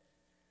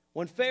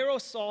 When Pharaoh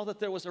saw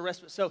that there was a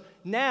respite. So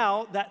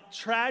now that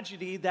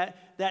tragedy,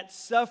 that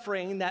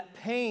suffering, that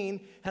pain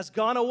has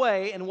gone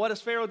away. And what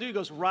does Pharaoh do? He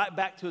goes right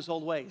back to his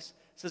old ways.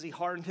 It says he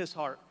hardened his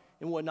heart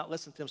and would not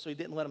listen to him, so he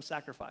didn't let him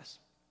sacrifice.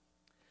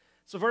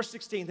 So verse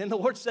 16, then the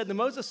Lord said to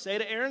Moses, say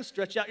to Aaron,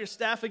 stretch out your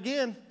staff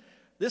again.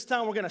 This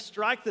time we're going to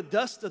strike the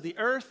dust of the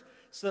earth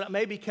so that it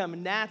may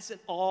become gnats in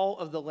all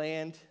of the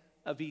land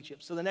of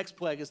Egypt. So the next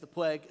plague is the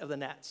plague of the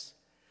gnats.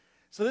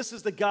 So this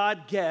is the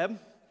god Geb.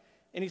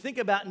 And you think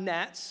about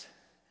gnats,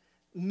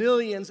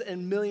 millions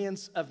and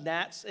millions of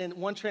gnats, and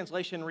one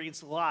translation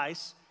reads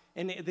lice.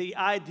 And the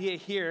idea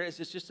here is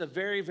it's just a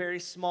very, very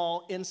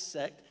small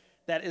insect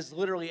that is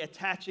literally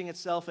attaching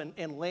itself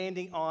and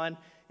landing on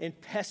and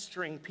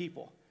pestering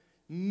people.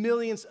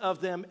 Millions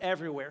of them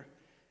everywhere.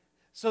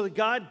 So the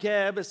god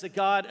Geb is the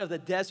god of the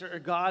desert or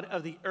god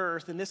of the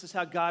earth, and this is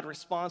how God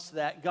responds to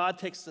that. God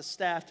takes the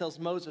staff, tells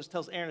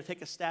Aaron to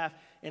take a staff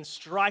and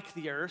strike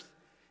the earth.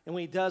 And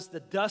when he does,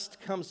 the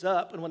dust comes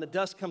up, and when the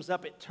dust comes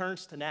up, it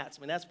turns to gnats. I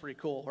mean, that's pretty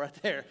cool right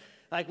there.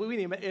 Like,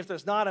 if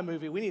there's not a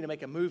movie, we need to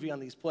make a movie on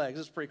these plagues.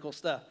 This is pretty cool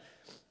stuff.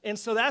 And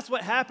so that's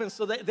what happens.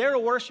 So they're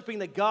worshiping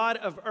the God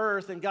of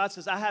earth, and God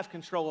says, I have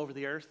control over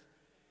the earth.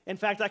 In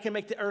fact, I can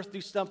make the earth do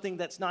something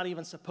that's not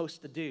even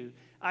supposed to do.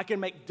 I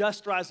can make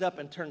dust rise up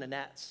and turn to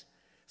gnats.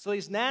 So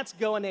these gnats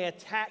go and they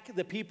attack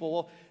the people.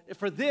 Well,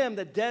 for them,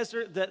 the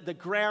desert, the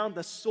ground,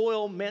 the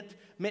soil meant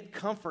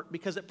comfort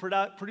because it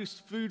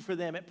produced food for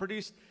them. It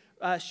produced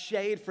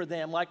shade for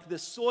them. Like the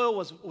soil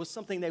was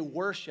something they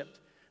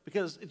worshiped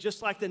because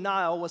just like the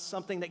Nile was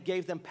something that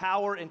gave them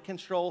power and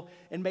control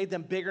and made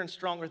them bigger and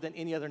stronger than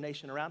any other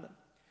nation around them.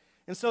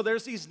 And so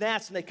there's these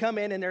gnats and they come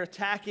in and they're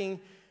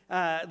attacking,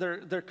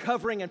 they're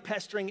covering and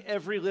pestering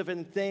every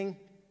living thing.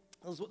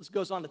 This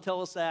goes on to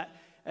tell us that.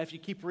 If you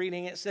keep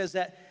reading, it says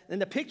that in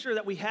the picture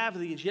that we have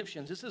of the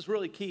Egyptians, this is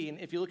really key,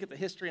 and if you look at the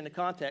history and the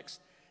context,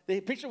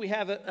 the picture we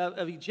have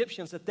of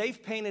Egyptians that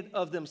they've painted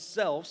of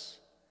themselves,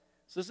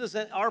 so this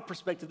isn't our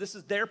perspective, this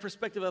is their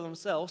perspective of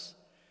themselves,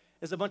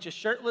 is a bunch of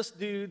shirtless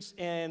dudes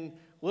in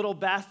little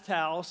bath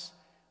towels,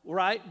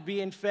 right,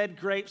 being fed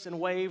grapes and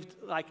waved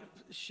like,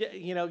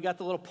 got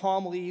the little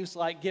palm leaves,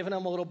 like giving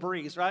them a little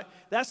breeze, right?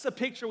 That's the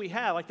picture we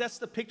have. Like that's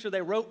the picture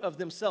they wrote of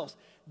themselves.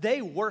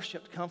 They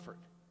worshiped comfort.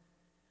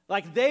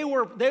 Like they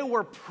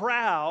were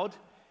proud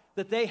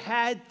that they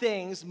had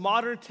things,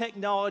 modern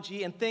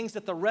technology and things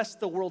that the rest of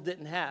the world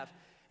didn't have.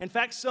 In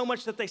fact, so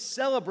much that they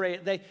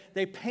celebrate it,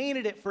 they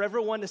painted it for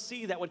everyone to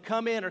see that would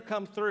come in or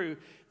come through,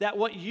 that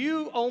what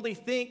you only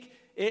think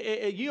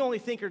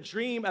or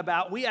dream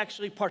about, we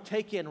actually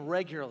partake in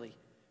regularly.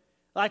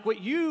 Like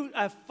what you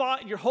have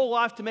fought your whole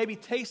life to maybe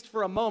taste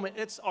for a moment,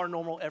 it's our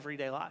normal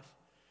everyday life.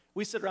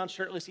 We sit around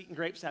shirtless eating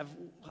grapes, have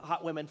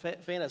hot women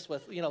fan us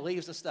with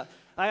leaves and stuff.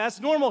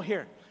 That's normal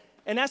here.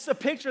 And that's the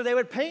picture they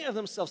would paint of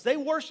themselves. They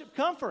worship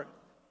comfort.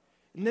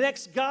 And the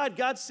next God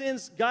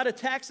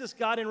attacks this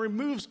God and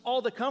removes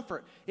all the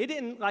comfort.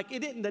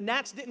 The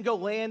gnats didn't go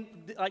land,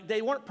 like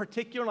they weren't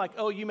particular, like,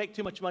 oh, you make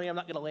too much money, I'm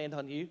not gonna land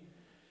on you.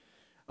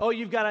 Oh,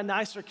 you've got a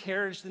nicer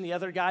carriage than the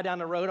other guy down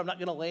the road, I'm not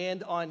gonna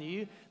land on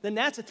you. The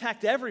gnats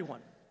attacked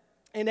everyone.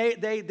 And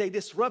they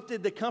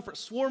disrupted the comfort.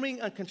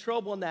 Swarming,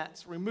 uncontrollable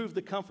gnats removed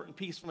the comfort and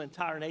peace from an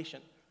entire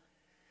nation.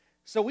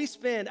 So we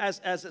spend, as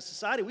a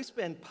society, we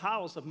spend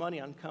piles of money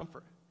on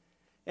comfort.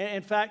 And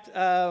in fact,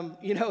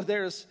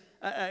 there's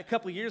a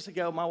couple of years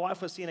ago, my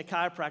wife was seeing a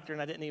chiropractor,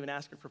 and I didn't even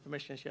ask her for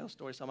permission to share a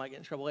story, so I might get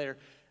in trouble later.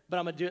 But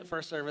I'm going to do it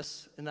first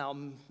service, and I'll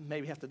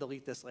maybe have to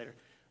delete this later.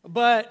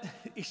 But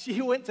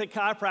she went to a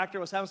chiropractor,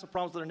 was having some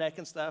problems with her neck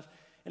and stuff,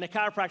 and the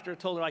chiropractor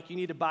told her, like, you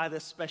need to buy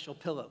this special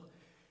pillow.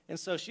 And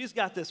so she's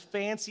got this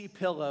fancy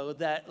pillow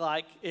that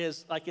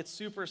it's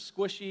super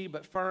squishy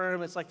but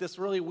firm. It's like this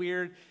really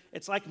weird,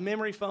 it's like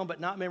memory foam but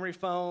not memory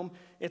foam.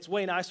 It's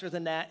way nicer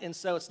than that. And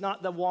so it's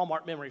not the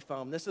Walmart memory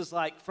foam. This is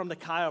like from the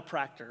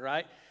chiropractor,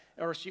 right?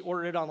 Or she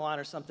ordered it online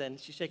or something.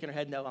 She's shaking her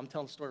head no, I'm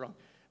telling the story wrong.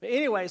 But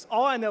anyways,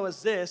 all I know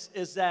is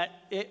that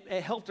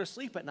it helped her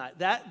sleep at night.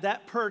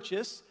 That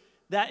purchase,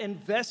 that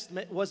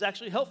investment was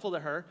actually helpful to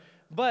her.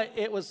 But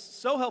it was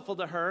so helpful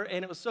to her,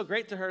 and it was so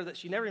great to her that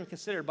she never even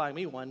considered buying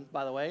me one,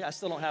 by the way. I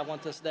still don't have one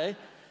to this day,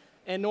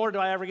 and nor do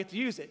I ever get to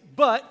use it.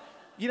 But,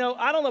 I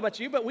don't know about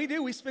you, but we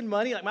do. We spend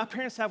money. Like, my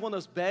parents have one of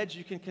those beds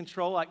you can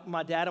control. Like,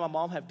 my dad and my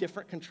mom have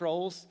different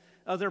controls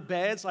of their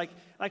beds. Like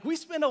we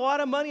spend a lot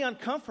of money on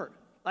comfort.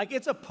 Like,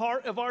 it's a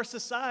part of our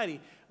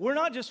society. We're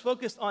not just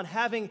focused on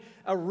having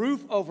a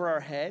roof over our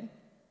head.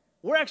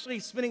 We're actually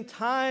spending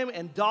time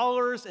and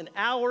dollars and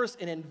hours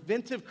and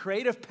inventive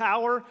creative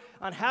power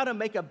on how to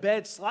make a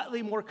bed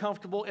slightly more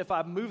comfortable if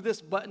I move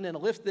this button and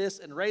lift this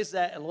and raise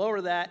that and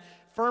lower that,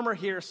 firmer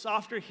here,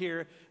 softer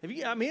here.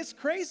 It's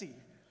crazy.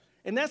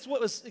 And that's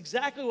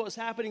exactly what was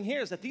happening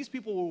here, is that these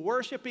people were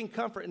worshiping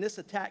comfort, and this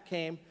attack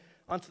came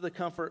onto the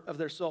comfort of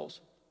their souls.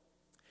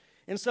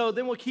 And so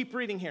then we'll keep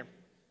reading here.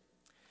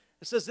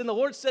 It says, then the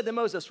Lord said to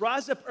Moses,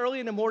 rise up early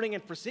in the morning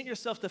and present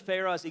yourself to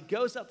Pharaoh as he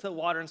goes up to the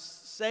water, and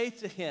say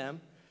to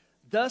him,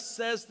 thus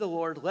says the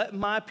Lord, let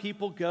my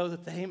people go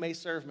that they may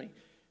serve me.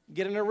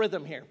 Get in a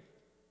rhythm here.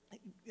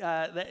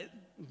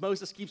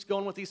 Moses keeps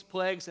going with these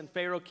plagues, and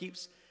Pharaoh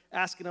keeps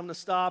asking them to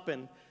stop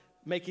and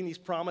making these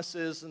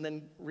promises, and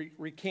then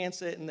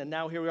recants it, and then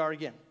now here we are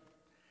again.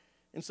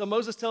 And so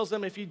Moses tells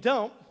them, if you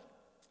don't,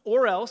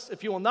 or else,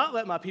 if you will not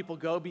let my people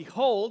go,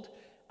 behold,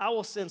 I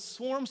will send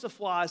swarms of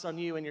flies on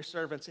you and your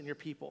servants and your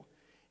people.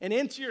 And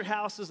into your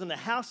houses and the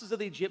houses of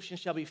the Egyptians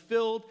shall be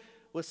filled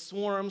with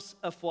swarms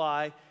of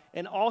fly,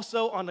 and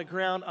also on the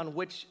ground on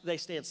which they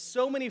stand.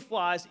 So many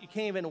flies that you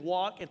can't even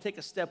walk and take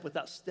a step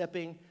without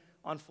stepping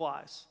on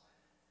flies.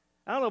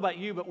 I don't know about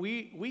you, but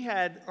we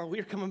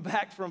were coming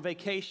back from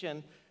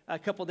vacation a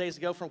couple days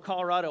ago from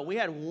Colorado. We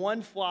had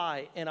one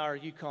fly in our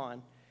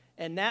Yukon,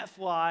 and that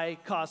fly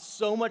caused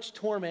so much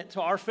torment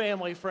to our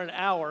family for an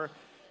hour,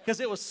 because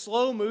it was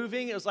slow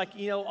moving. It was like,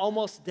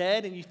 almost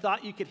dead, and you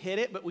thought you could hit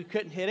it, but we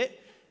couldn't hit it,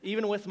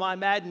 even with my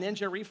mad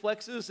ninja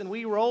reflexes. And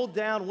we rolled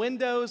down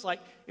windows,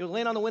 like it would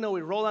land on the window,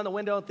 we'd roll down the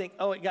window and think,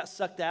 oh, it got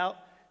sucked out.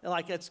 And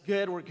like, that's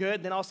good, we're good.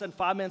 And then all of a sudden,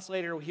 5 minutes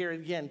later, we hear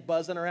it again,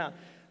 buzzing around.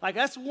 Like,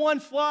 that's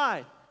one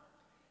fly.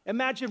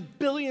 Imagine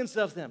billions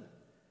of them,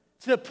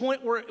 to the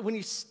point where when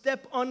you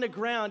step on the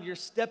ground, you're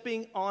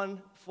stepping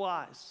on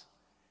flies.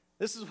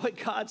 This is what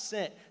God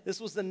sent.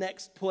 This was the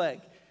next plague.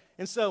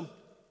 And so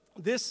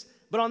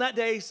but on that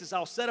day, he says,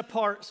 I'll set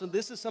apart. So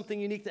this is something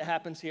unique that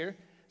happens here.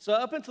 So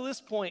up until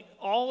this point,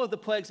 all of the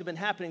plagues have been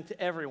happening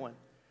to everyone.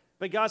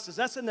 But God says,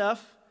 that's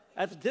enough.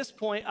 At this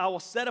point, I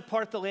will set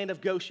apart the land of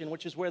Goshen,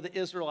 which is where the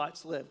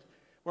Israelites lived,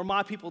 where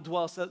my people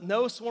dwell, so that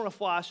no swarm of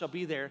flies shall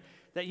be there,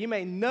 that you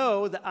may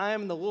know that I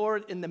am the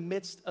Lord in the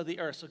midst of the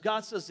earth. So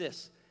God says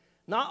this,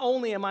 not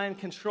only am I in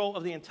control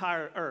of the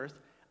entire earth,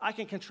 I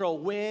can control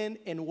when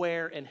and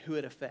where and who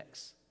it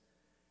affects.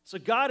 So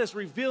God is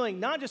revealing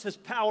not just his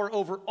power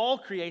over all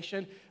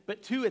creation,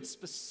 but to its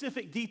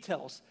specific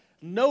details.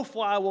 No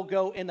fly will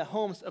go in the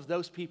homes of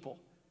those people.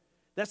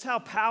 That's how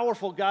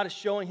powerful God is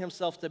showing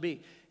himself to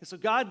be. And so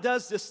God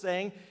does this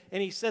thing,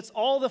 and he sets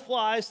all the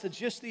flies to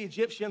just the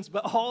Egyptians,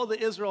 but all the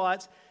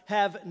Israelites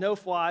have no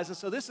flies. And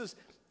so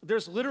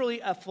there's literally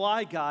a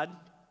fly god.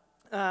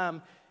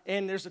 And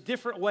there's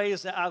different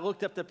ways that I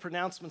looked up the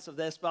pronouncements of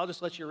this, but I'll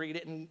just let you read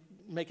it and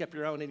make up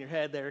your own in your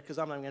head there, because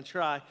I'm not going to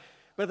try.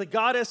 But the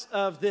goddess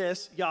of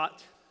this,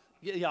 yacht,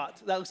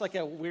 that looks like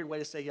a weird way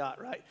to say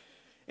yacht, right?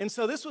 And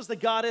so this was the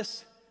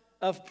goddess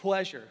of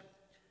pleasure.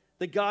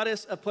 The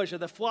goddess of pleasure.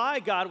 The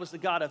fly god was the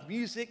god of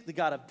music, the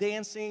god of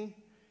dancing,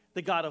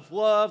 the god of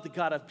love, the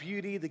god of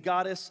beauty, the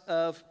goddess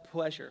of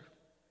pleasure.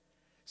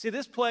 See,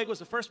 this plague was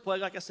the first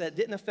plague, like I said,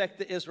 didn't affect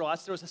the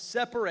Israelites. There was a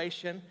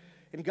separation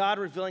in God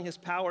revealing his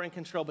power and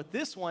control. But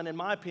this one, in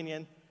my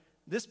opinion,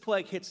 this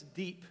plague hits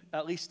deep,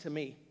 at least to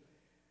me.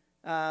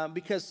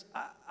 Because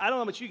I don't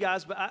know about you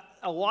guys, but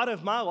a lot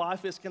of my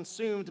life is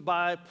consumed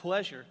by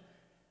pleasure.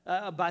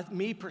 by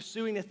me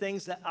pursuing the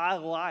things that I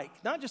like.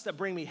 Not just that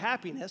bring me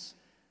happiness,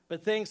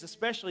 but things,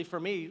 especially for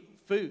me,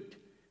 food.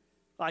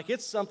 Like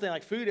it's something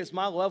like food is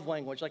my love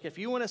language. Like if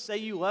you want to say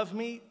you love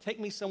me, take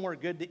me somewhere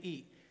good to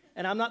eat.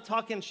 And I'm not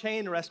talking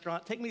chain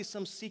restaurant. Take me to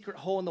some secret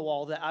hole in the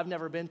wall that I've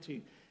never been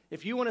to.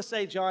 If you want to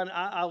say, John,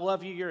 I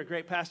love you, you're a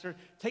great pastor,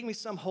 take me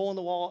some hole in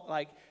the wall,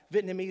 like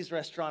Vietnamese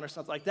restaurant or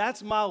something. Like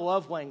that's my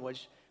love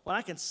language. When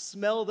I can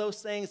smell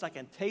those things, I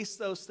can taste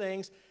those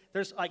things.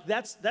 There's like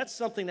that's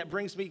something that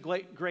brings me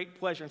great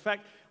pleasure. In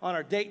fact, on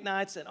our date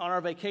nights and on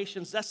our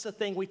vacations, that's the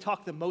thing we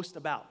talk the most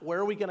about. Where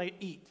are we going to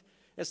eat?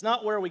 It's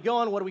not where are we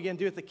going, what are we going to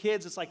do with the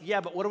kids? It's like,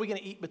 yeah, but what are we going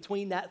to eat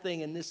between that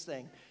thing and this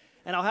thing?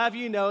 And I'll have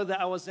you know that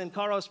I was in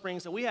Colorado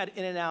Springs, and we had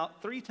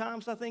In-N-Out 3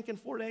 times, I think, in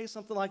 4 days,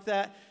 something like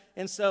that.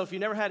 And so if you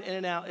never had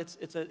In-N-Out,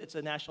 it's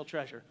a national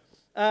treasure.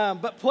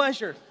 But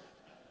pleasure,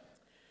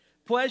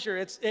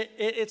 it's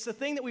the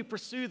thing that we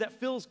pursue that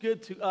feels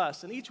good to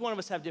us. And each one of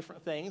us have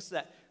different things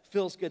that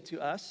feels good to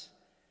us.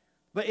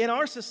 But in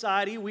our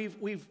society,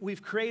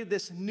 we've created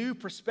this new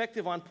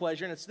perspective on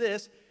pleasure, and it's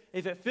this: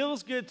 if it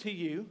feels good to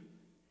you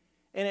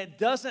and it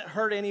doesn't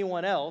hurt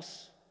anyone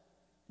else,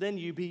 then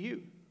you be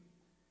you.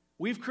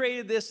 We've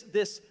created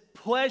this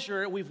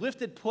pleasure, we've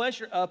lifted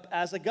pleasure up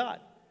as a god.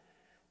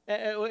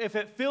 If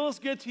it feels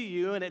good to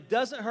you and it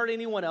doesn't hurt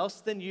anyone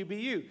else, then you be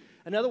you.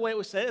 Another way it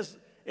was said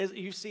is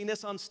you've seen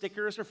this on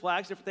stickers or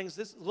flags, different things.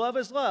 This love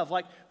is love.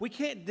 Like we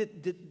can't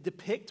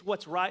depict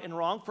what's right and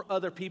wrong for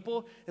other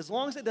people. As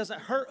long as it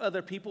doesn't hurt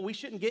other people, we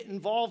shouldn't get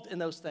involved in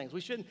those things. We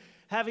shouldn't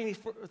have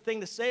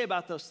anything to say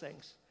about those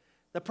things.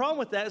 The problem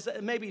with that is that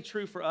it may be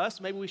true for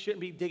us. Maybe we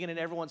shouldn't be digging in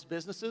everyone's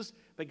businesses.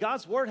 But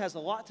God's word has a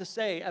lot to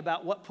say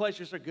about what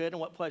pleasures are good and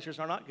what pleasures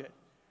are not good.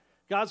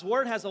 God's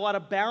word has a lot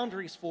of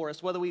boundaries for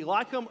us, whether we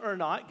like them or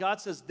not.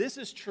 God says this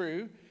is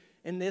true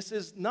and this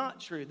is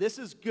not true. This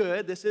is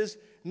good, this is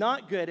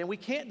not good. And we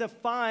can't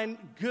define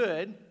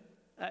good.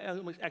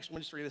 Let me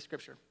just read the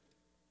scripture.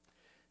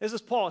 This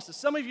is Paul. It says,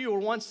 some of you were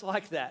once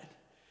like that,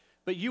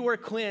 but you were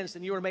cleansed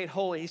and you were made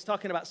holy. He's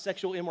talking about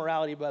sexual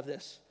immorality above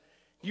this.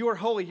 You are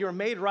holy. You are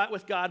made right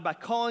with God by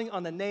calling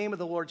on the name of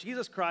the Lord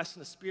Jesus Christ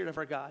and the Spirit of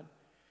our God.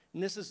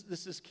 And this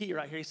is key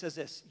right here. He says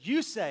this: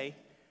 you say,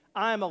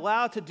 I am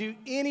allowed to do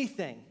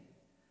anything,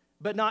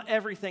 but not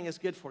everything is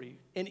good for you.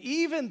 And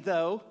even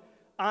though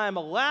I am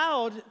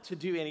allowed to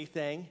do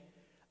anything,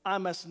 I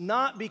must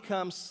not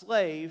become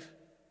slave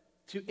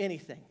to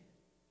anything.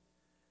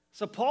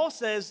 So Paul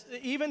says,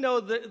 even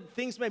though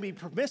things may be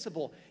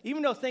permissible,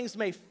 even though things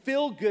may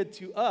feel good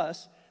to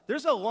us,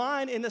 there's a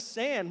line in the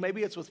sand.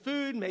 Maybe it's with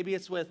food, maybe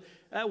it's with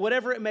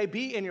whatever it may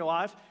be in your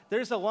life.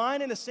 There's a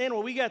line in the sand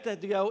where we got to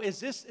go,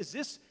 is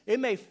this, it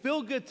may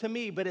feel good to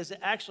me, but is it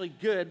actually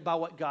good by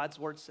what God's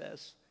word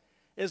says?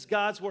 Is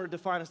God's word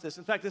define as this?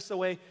 In fact, this is the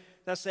way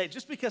that I say it.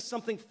 Just because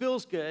something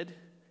feels good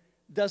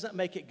doesn't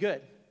make it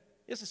good.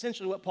 It's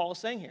essentially what Paul is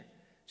saying here.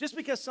 Just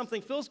because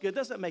something feels good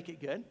doesn't make it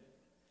good.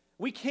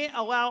 We can't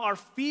allow our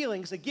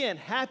feelings, again,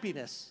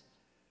 happiness,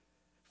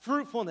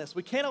 fruitfulness,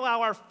 we can't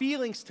allow our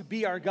feelings to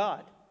be our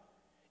God.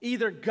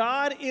 Either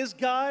God is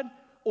God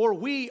or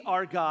we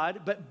are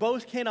God, but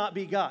both cannot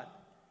be God.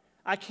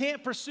 I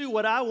can't pursue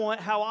what I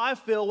want, how I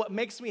feel, what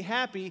makes me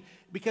happy,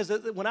 because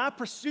when I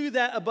pursue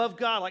that above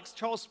God, like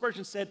Charles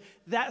Spurgeon said,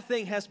 that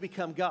thing has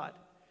become God.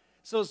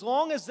 So as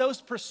long as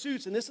those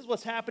pursuits, and this is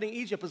what's happening in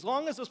Egypt, as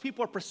long as those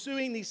people are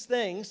pursuing these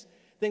things,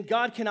 then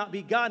God cannot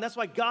be God. And that's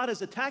why God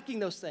is attacking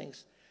those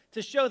things,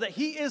 to show that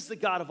he is the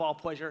God of all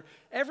pleasure.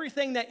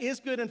 Everything that is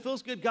good and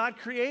feels good, God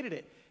created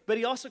it. But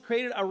he also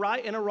created a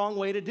right and a wrong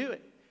way to do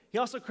it. He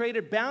also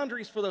created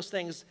boundaries for those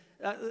things,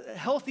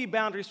 healthy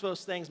boundaries for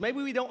those things.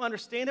 Maybe we don't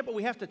understand it, but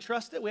we have to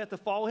trust it. We have to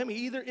follow him.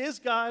 He either is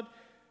God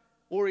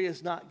or he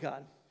is not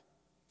God.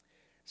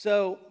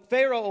 So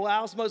Pharaoh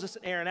allows Moses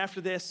and Aaron, after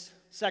this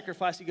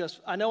sacrifice, he goes,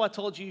 I know I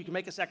told you you can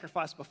make a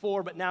sacrifice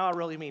before, but now I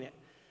really mean it.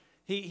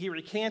 He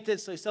recanted,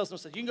 so he tells them,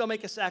 you can go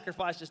make a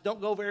sacrifice, just don't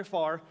go very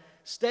far,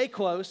 stay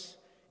close,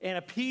 and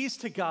appease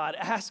to God,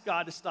 ask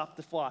God to stop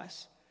the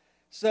flies.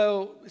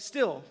 So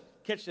still,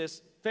 catch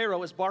this,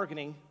 Pharaoh is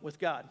bargaining with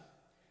God,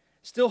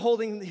 still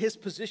holding his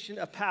position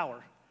of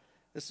power.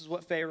 This is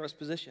what Pharaoh's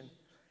position.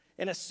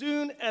 And as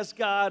soon as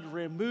God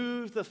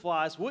removed the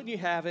flies, wouldn't you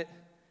have it,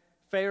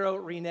 Pharaoh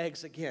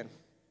reneges again.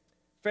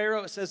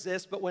 Pharaoh, it says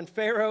this, but when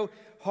Pharaoh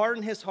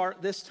hardened his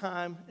heart this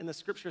time, and the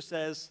scripture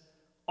says,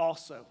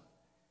 also.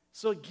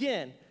 So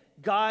again,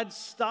 God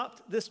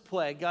stopped this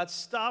plague. God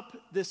stopped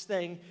this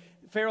thing.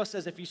 Pharaoh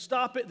says, if you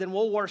stop it, then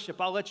we'll worship.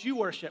 I'll let you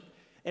worship.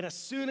 And as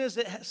soon as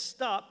it has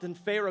stopped, then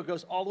Pharaoh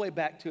goes all the way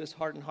back to his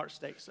hardened heart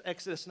state. So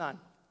Exodus 9. It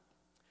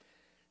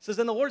says,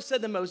 then the Lord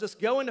said to Moses,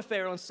 go into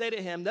Pharaoh and say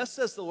to him, thus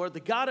says the Lord, the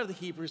God of the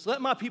Hebrews,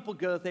 let my people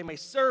go that they may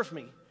serve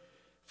me.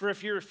 For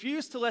if you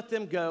refuse to let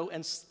them go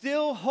and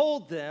still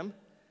hold them,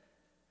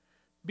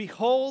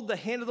 behold, the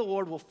hand of the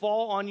Lord will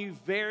fall on you with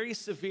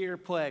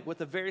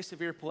a very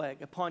severe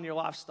plague upon your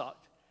livestock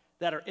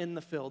that are in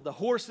the field, the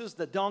horses,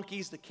 the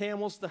donkeys, the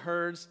camels, the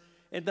herds,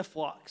 and the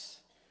flocks.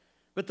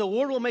 But the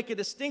Lord will make a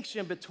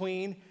distinction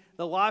between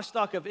the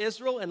livestock of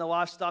Israel and the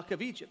livestock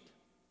of Egypt.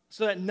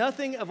 so that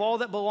nothing of all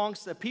that belongs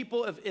to the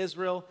people of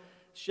Israel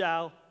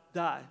shall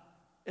die.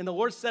 And the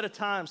Lord set a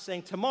time,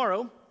 saying,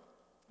 tomorrow,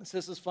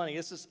 this is funny,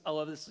 I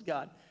love this is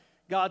God.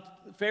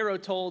 Pharaoh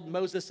told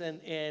Moses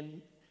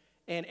and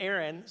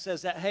Aaron,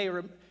 says that, hey,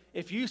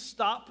 if you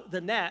stop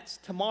the gnats,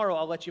 tomorrow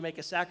I'll let you make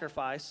a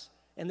sacrifice.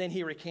 And then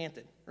he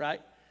recanted,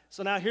 right?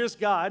 So now here's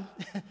God.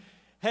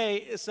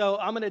 Hey, so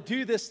I'm going to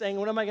do this thing.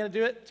 When am I going to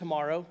do it?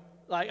 Tomorrow.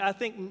 Like, I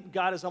think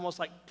God is almost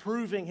like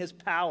proving his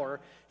power.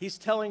 He's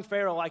telling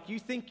Pharaoh, like, you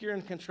think you're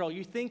in control.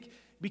 You think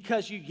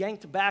because you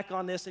yanked back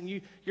on this and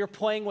you're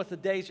playing with the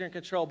days, you're in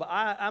control. But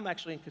I'm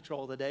actually in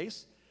control of the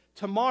days.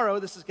 Tomorrow,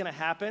 this is going to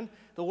happen.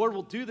 The Lord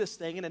will do this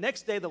thing. And the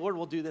next day, the Lord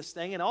will do this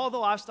thing. And all the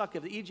livestock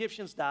of the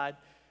Egyptians died,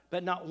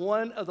 but not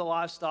one of the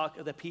livestock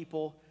of the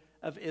people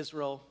of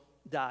Israel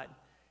died.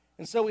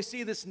 And so we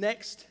see this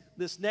next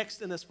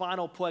and this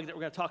final plague that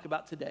we're going to talk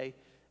about today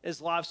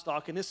is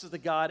livestock. And this is the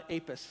god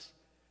Apis.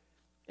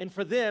 And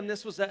for them,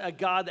 this was a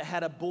god that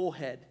had a bull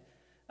head.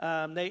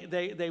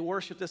 They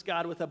worshiped this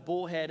god with a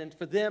bull head. And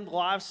for them,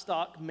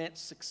 livestock meant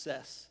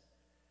success.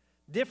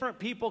 Different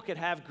people could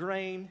have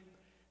grain.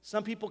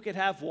 Some people could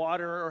have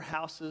water or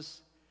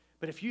houses.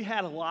 But if you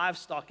had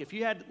livestock, if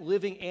you had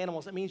living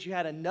animals, that means you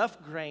had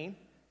enough grain.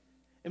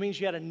 It means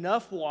you had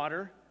enough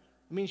water.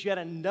 It means you had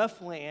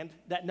enough land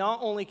that not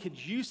only could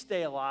you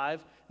stay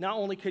alive, not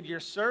only could your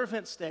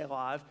servants stay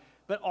alive,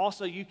 but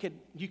also you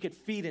could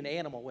feed an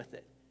animal with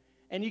it.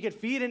 And you could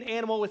feed an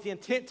animal with the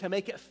intent to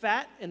make it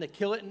fat and to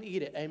kill it and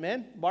eat it.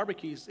 Amen?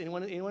 Barbecues.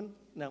 Anyone?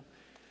 No.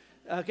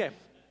 Okay.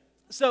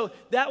 So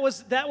that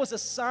was a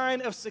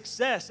sign of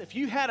success. If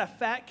you had a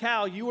fat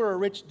cow, you were a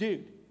rich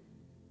dude.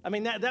 I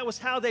mean, that was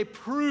how they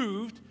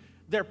proved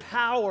their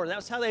power. That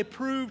was how they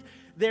proved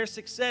their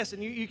success.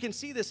 And you can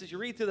see this as you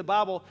read through the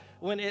Bible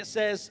when it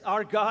says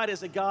our God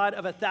is a God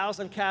of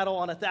 1,000 cattle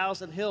on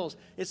 1,000 hills.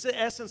 It's the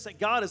essence that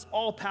God is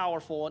all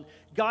powerful and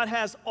God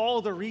has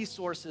all the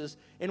resources.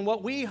 And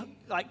what we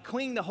like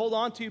cling to hold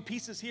on to,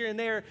 pieces here and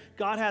there,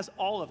 God has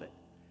all of it.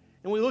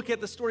 And we look at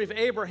the story of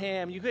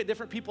Abraham, you get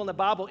different people in the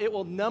Bible, it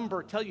will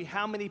tell you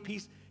how many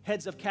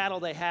heads of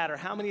cattle they had or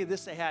how many of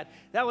this they had.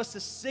 That was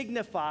to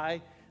signify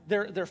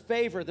their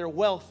favor, their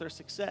wealth, their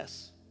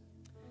success.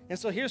 And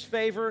so here's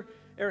Pharaoh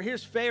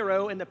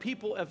and the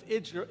people of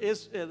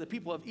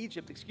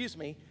Egypt,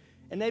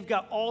 and they've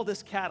got all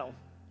this cattle,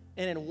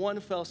 and in one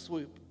fell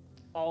swoop,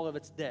 all of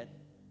it's dead,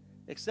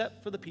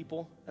 except for the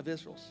people of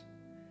Israel.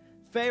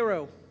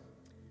 Pharaoh,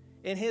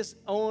 in his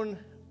own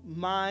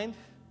mind,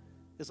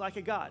 is like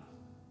a god.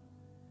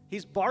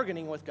 He's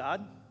bargaining with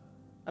God.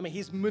 I mean,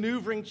 he's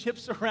maneuvering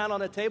chips around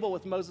on a table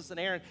with Moses and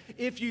Aaron.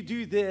 If you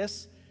do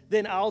this,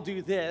 then I'll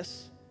do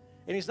this.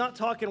 And he's not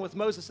talking with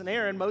Moses and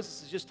Aaron.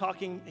 Moses is just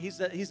talking,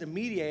 he's a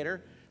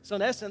mediator. So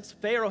in essence,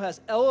 Pharaoh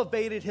has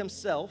elevated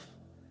himself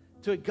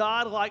to a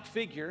God-like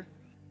figure,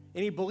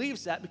 and he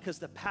believes that because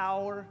the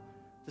power,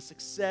 the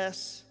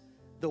success,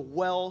 the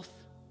wealth,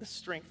 the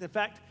strength. In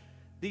fact,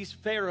 these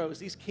pharaohs,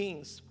 these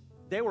kings,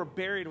 they were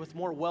buried with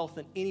more wealth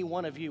than any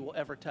one of you will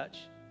ever touch.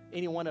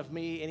 Any one of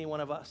me, any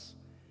one of us.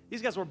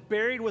 These guys were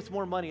buried with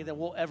more money than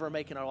we'll ever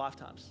make in our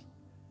lifetimes.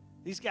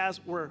 These guys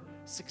were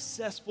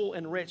successful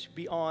and rich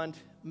beyond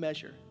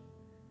measure.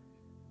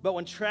 But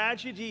when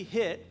tragedy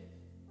hit,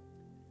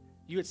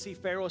 you would see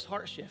Pharaoh's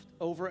heart shift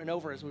over and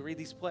over as we read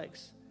these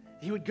plagues.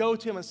 He would go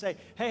to him and say,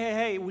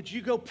 hey, would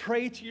you go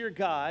pray to your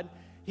God?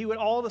 He would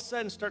all of a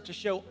sudden start to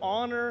show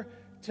honor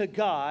to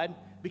God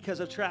because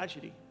of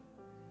tragedy.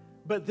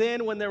 But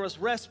then when there was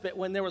respite,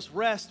 when there was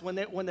rest, when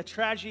the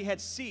tragedy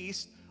had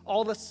ceased,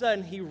 all of a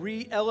sudden he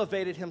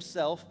re-elevated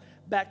himself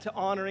back to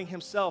honoring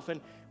himself. And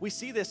we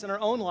see this in our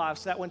own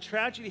lives, that when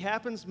tragedy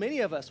happens, many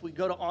of us, we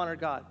go to honor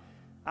God.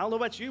 I don't know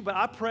about you, but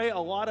I pray a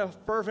lot of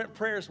fervent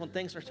prayers when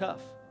things are tough.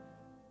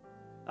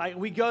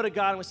 We go to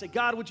God and we say,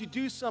 God, would you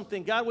do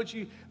something? God, would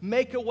you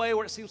make a way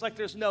where it seems like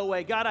there's no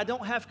way? God, I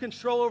don't have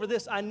control over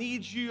this. I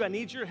need you. I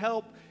need your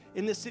help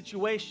in this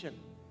situation.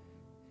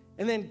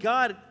 And then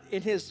God,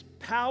 in his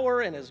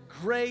power and his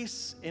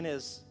grace and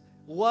his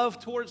love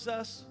towards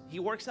us, he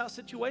works out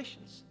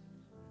situations.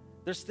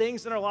 There's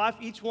things in our life,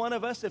 each one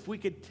of us, if we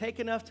could take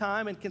enough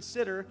time and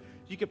consider,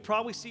 you could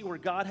probably see where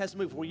God has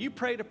moved. Where you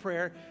prayed a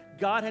prayer,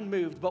 God had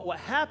moved. But what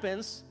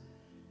happens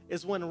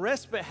is when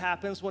respite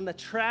happens, when the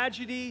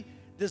tragedy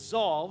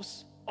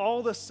dissolves, all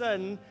of a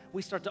sudden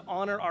we start to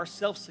honor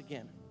ourselves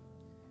again.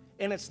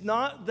 And it's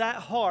not that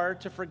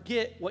hard to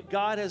forget what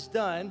God has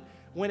done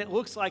when it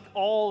looks like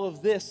all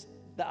of this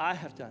that I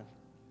have done.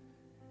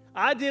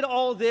 I did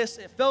all this,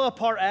 it fell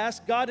apart, I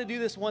asked God to do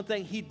this one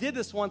thing, he did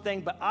this one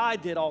thing, but I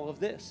did all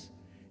of this.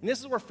 And this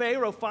is where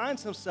Pharaoh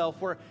finds himself,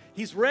 where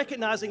he's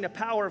recognizing the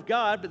power of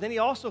God, but then he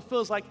also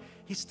feels like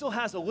he still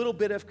has a little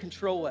bit of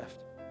control left.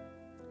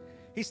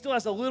 He still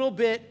has a little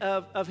bit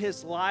of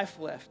his life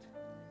left.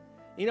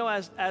 You know,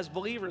 as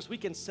believers, we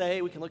can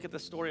look at the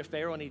story of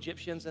Pharaoh and the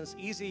Egyptians, and it's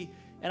easy,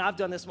 and I've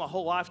done this my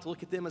whole life, to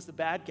look at them as the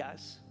bad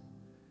guys.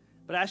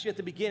 But I asked you at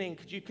the beginning,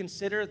 could you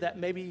consider that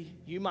maybe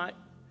you might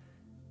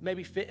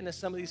fit into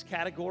some of these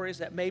categories,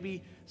 that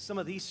maybe some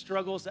of these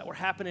struggles that were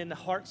happening in the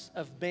hearts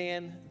of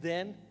man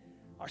then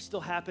are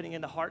still happening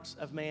in the hearts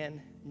of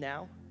man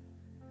now.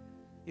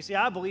 You see,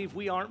 I believe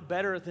we aren't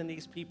better than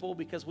these people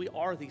because we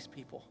are these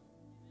people.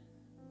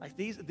 Like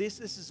this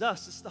is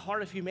us. This is the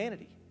heart of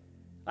humanity.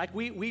 Like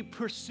we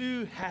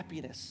pursue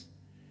happiness.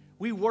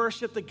 We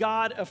worship the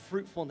God of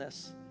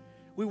fruitfulness.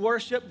 We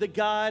worship the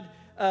God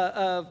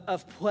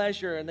of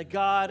pleasure and the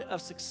God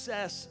of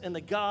success and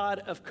the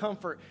God of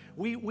comfort.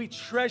 We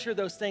treasure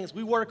those things.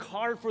 We work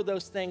hard for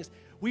those things.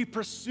 We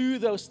pursue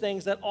those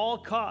things at all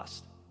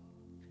costs.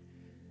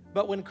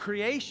 But when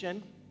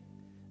creation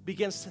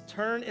begins to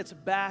turn its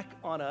back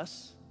on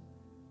us,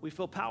 we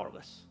feel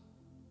powerless.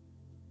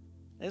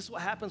 And this is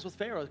what happens with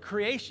Pharaoh.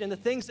 Creation, the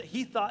things that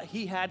he thought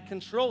he had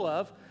control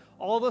of,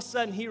 all of a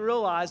sudden he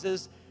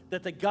realizes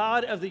that the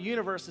God of the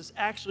universe is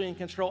actually in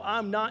control.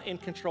 I'm not in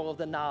control of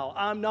the Nile.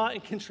 I'm not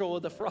in control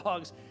of the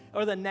frogs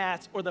or the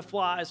gnats or the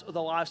flies or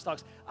the livestock.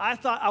 I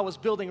thought I was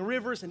building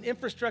rivers and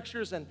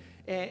infrastructures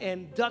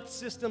and duct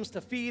systems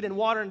to feed and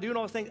water and doing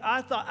all the things.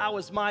 I thought I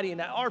was mighty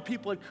and that our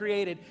people had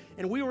created,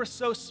 and we were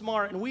so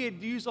smart and we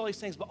had used all these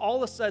things. But all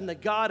of a sudden, the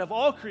God of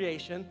all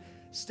creation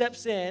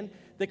steps in,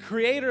 the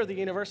creator of the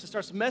universe, and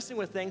starts messing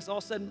with things. All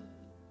of a sudden,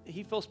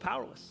 he feels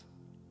powerless.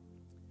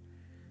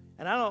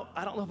 And I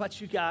don't know about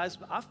you guys,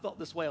 but I've felt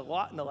this way a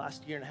lot in the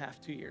last year and a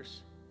half, 2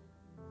 years.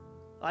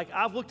 Like,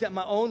 I've looked at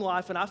my own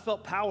life and I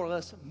felt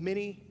powerless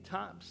many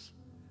times.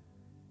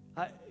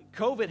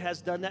 COVID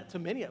has done that to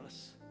many of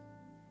us.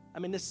 I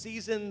mean, this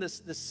season,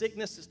 this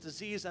sickness, this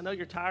disease, I know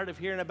you're tired of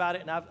hearing about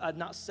it, and I've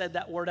not said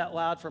that word out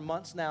loud for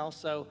months now,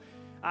 so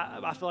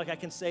I feel like I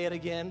can say it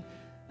again.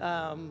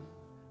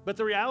 But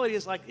the reality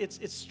is, like,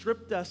 it's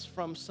stripped us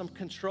from some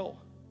control.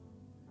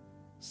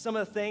 Some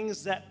of the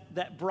things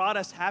that brought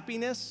us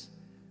happiness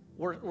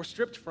were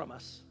stripped from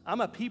us.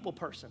 I'm a people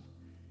person.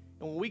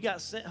 And when we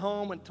got sent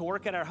home and to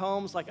work at our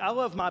homes, like, I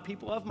love my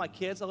people, I love my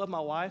kids, I love my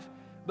wife,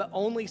 but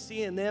only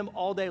seeing them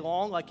all day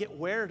long, like, it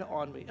wore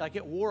on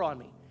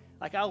me.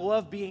 Like, I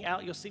love being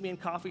out. You'll see me in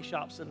coffee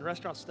shops and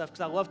restaurants and stuff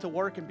because I love to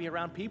work and be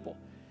around people.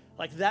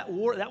 Like, that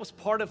was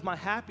part of my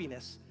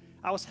happiness.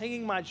 I was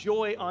hanging my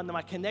joy on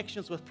my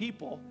connections with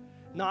people,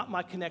 not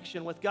my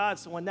connection with God.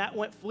 So when that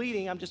went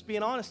fleeting, I'm just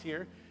being honest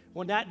here,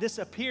 when that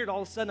disappeared,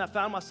 all of a sudden I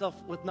found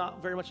myself with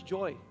not very much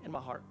joy in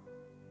my heart.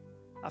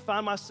 I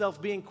found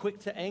myself being quick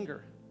to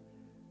anger.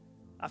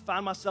 I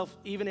found myself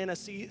even in a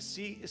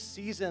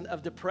season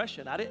of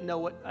depression. I didn't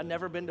know I'd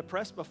never been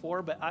depressed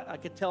before, but I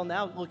could tell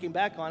now, looking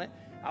back on it,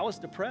 I was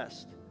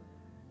depressed.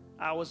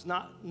 I was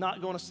not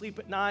going to sleep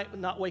at night,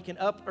 not waking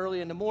up early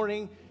in the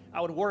morning.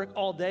 I would work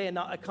all day and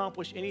not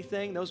accomplish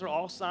anything. Those are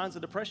all signs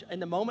of depression. In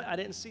the moment, I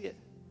didn't see it.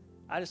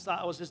 I just thought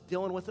I was just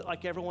dealing with it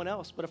like everyone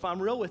else. But if I'm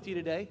real with you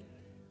today,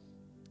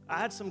 I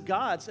had some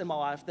gods in my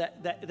life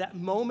that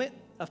moment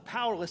of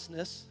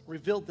powerlessness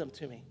revealed them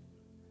to me.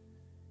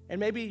 And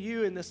maybe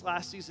you in this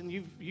last season,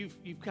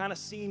 you've kind of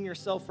seen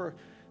yourself for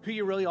who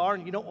you really are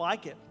and you don't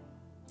like it.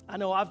 I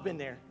know I've been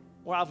there,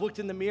 where I've looked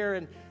in the mirror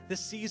and this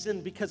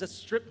season, because it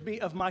stripped me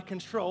of my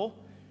control,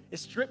 it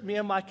stripped me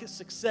of my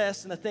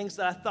success and the things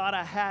that I thought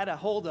I had a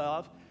hold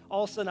of,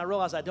 all of a sudden I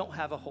realized I don't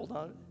have a hold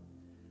on it.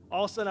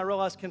 All of a sudden I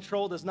realized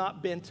control does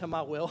not bend to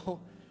my will,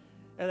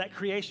 and that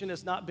creation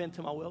has not been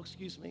to my will,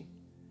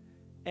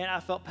 and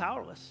I felt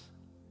powerless.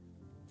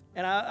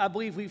 And I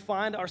believe we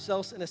find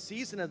ourselves in a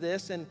season of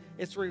this, and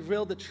it's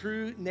revealed the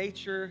true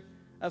nature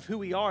of who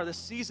we are. This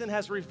season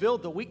has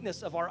revealed the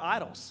weakness of our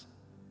idols.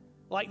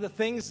 Like the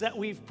things that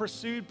we've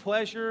pursued,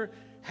 pleasure,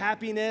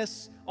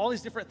 happiness, all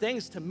these different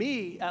things, to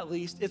me at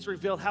least, it's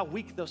revealed how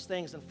weak those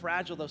things and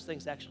fragile those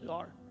things actually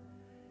are.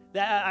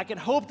 That I can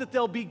hope that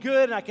they'll be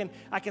good, and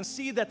I can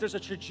see that there's a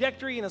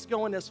trajectory and it's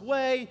going this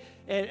way,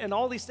 and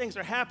all these things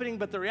are happening,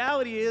 but the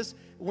reality is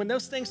when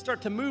those things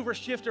start to move or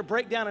shift or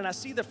break down and I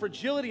see the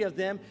fragility of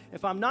them,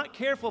 if I'm not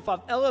careful, if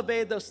I've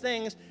elevated those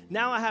things,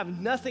 now I have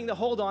nothing to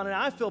hold on and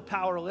I feel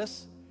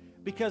powerless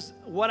because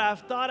what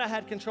I've thought I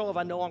had control of,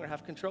 I no longer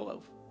have control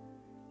of.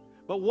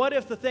 But what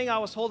if the thing I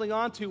was holding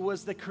on to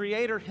was the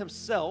Creator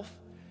himself,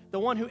 the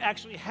one who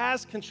actually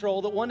has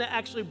control, the one that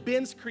actually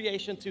bends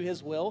creation to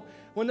his will?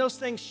 When those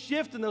things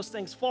shift and those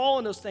things fall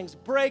and those things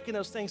break and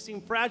those things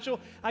seem fragile,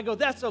 I go,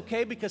 that's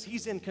okay because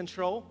he's in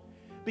control,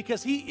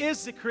 because he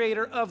is the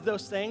creator of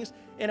those things.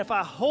 And if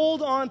I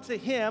hold on to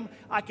him,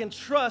 I can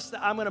trust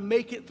that I'm going to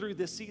make it through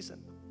this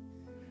season.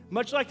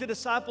 Much like the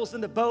disciples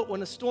in the boat when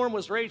the storm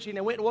was raging,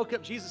 they went and woke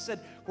up Jesus, said,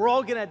 we're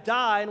all going to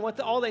die. And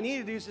all they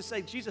needed to do is just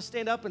say, Jesus,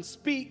 stand up and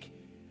speak,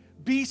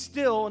 be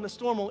still, and the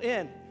storm will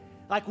end.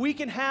 Like, we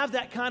can have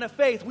that kind of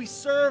faith. We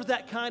serve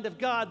that kind of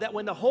God, that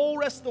when the whole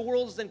rest of the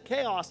world is in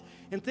chaos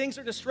and things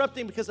are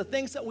disrupting because the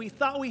things that we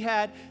thought we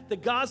had, the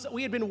gods that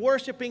we had been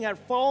worshiping are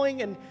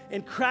falling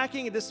and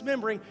cracking and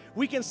dismembering,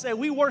 we can say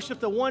we worship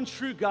the one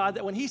true God,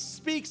 that when he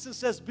speaks and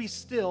says, be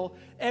still,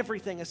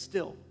 everything is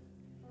still.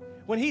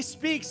 When he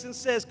speaks and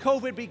says,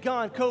 COVID be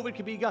gone, COVID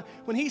can be gone.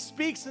 When he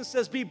speaks and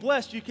says, be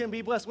blessed, you can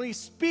be blessed. When he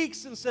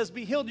speaks and says,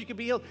 be healed, you can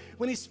be healed.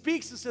 When he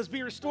speaks and says,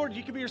 be restored,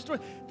 you can be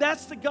restored.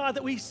 That's the God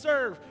that we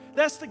serve.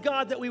 That's the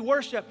God that we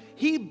worship.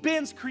 He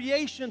bends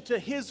creation to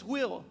his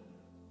will.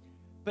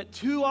 But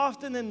too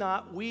often than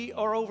not, we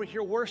are over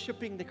here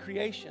worshiping the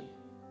creation.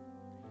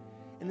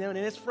 And then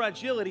in its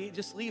fragility, it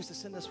just leaves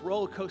us in this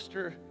roller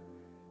coaster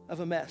of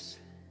a mess.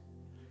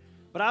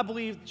 But I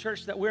believe,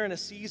 church, that we're in a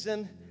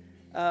season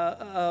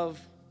of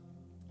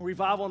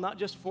revival, not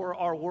just for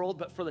our world,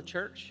 but for the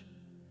church.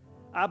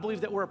 I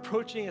believe that we're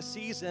approaching a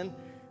season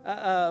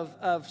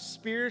of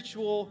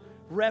spiritual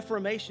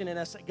reformation in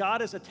us.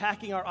 God is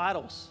attacking our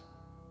idols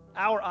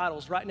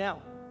right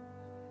now.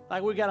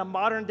 Like we got a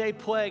modern day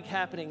plague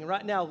happening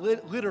right now,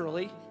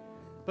 literally,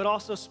 but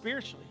also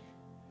spiritually.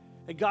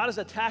 And God is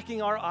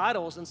attacking our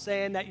idols and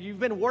saying that you've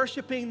been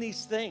worshiping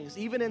these things,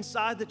 even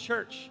inside the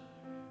church.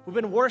 We've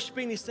been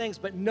worshiping these things,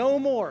 but no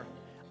more.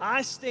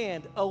 I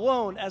stand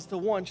alone as the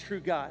one true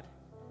God.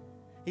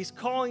 He's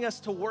calling us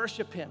to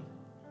worship him.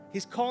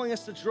 He's calling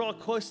us to draw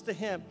close to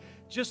him,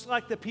 just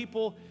like the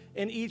people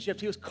in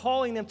Egypt. He was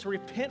calling them to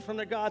repent from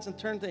their gods and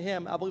turn to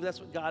him. I believe that's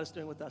what God is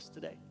doing with us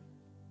today.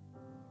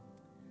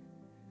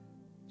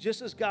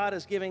 Just as God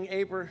is giving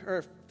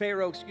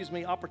Pharaoh,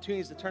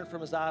 opportunities to turn from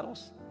his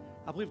idols,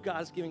 I believe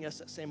God is giving us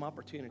that same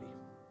opportunity.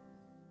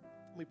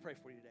 Let me pray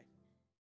for you today.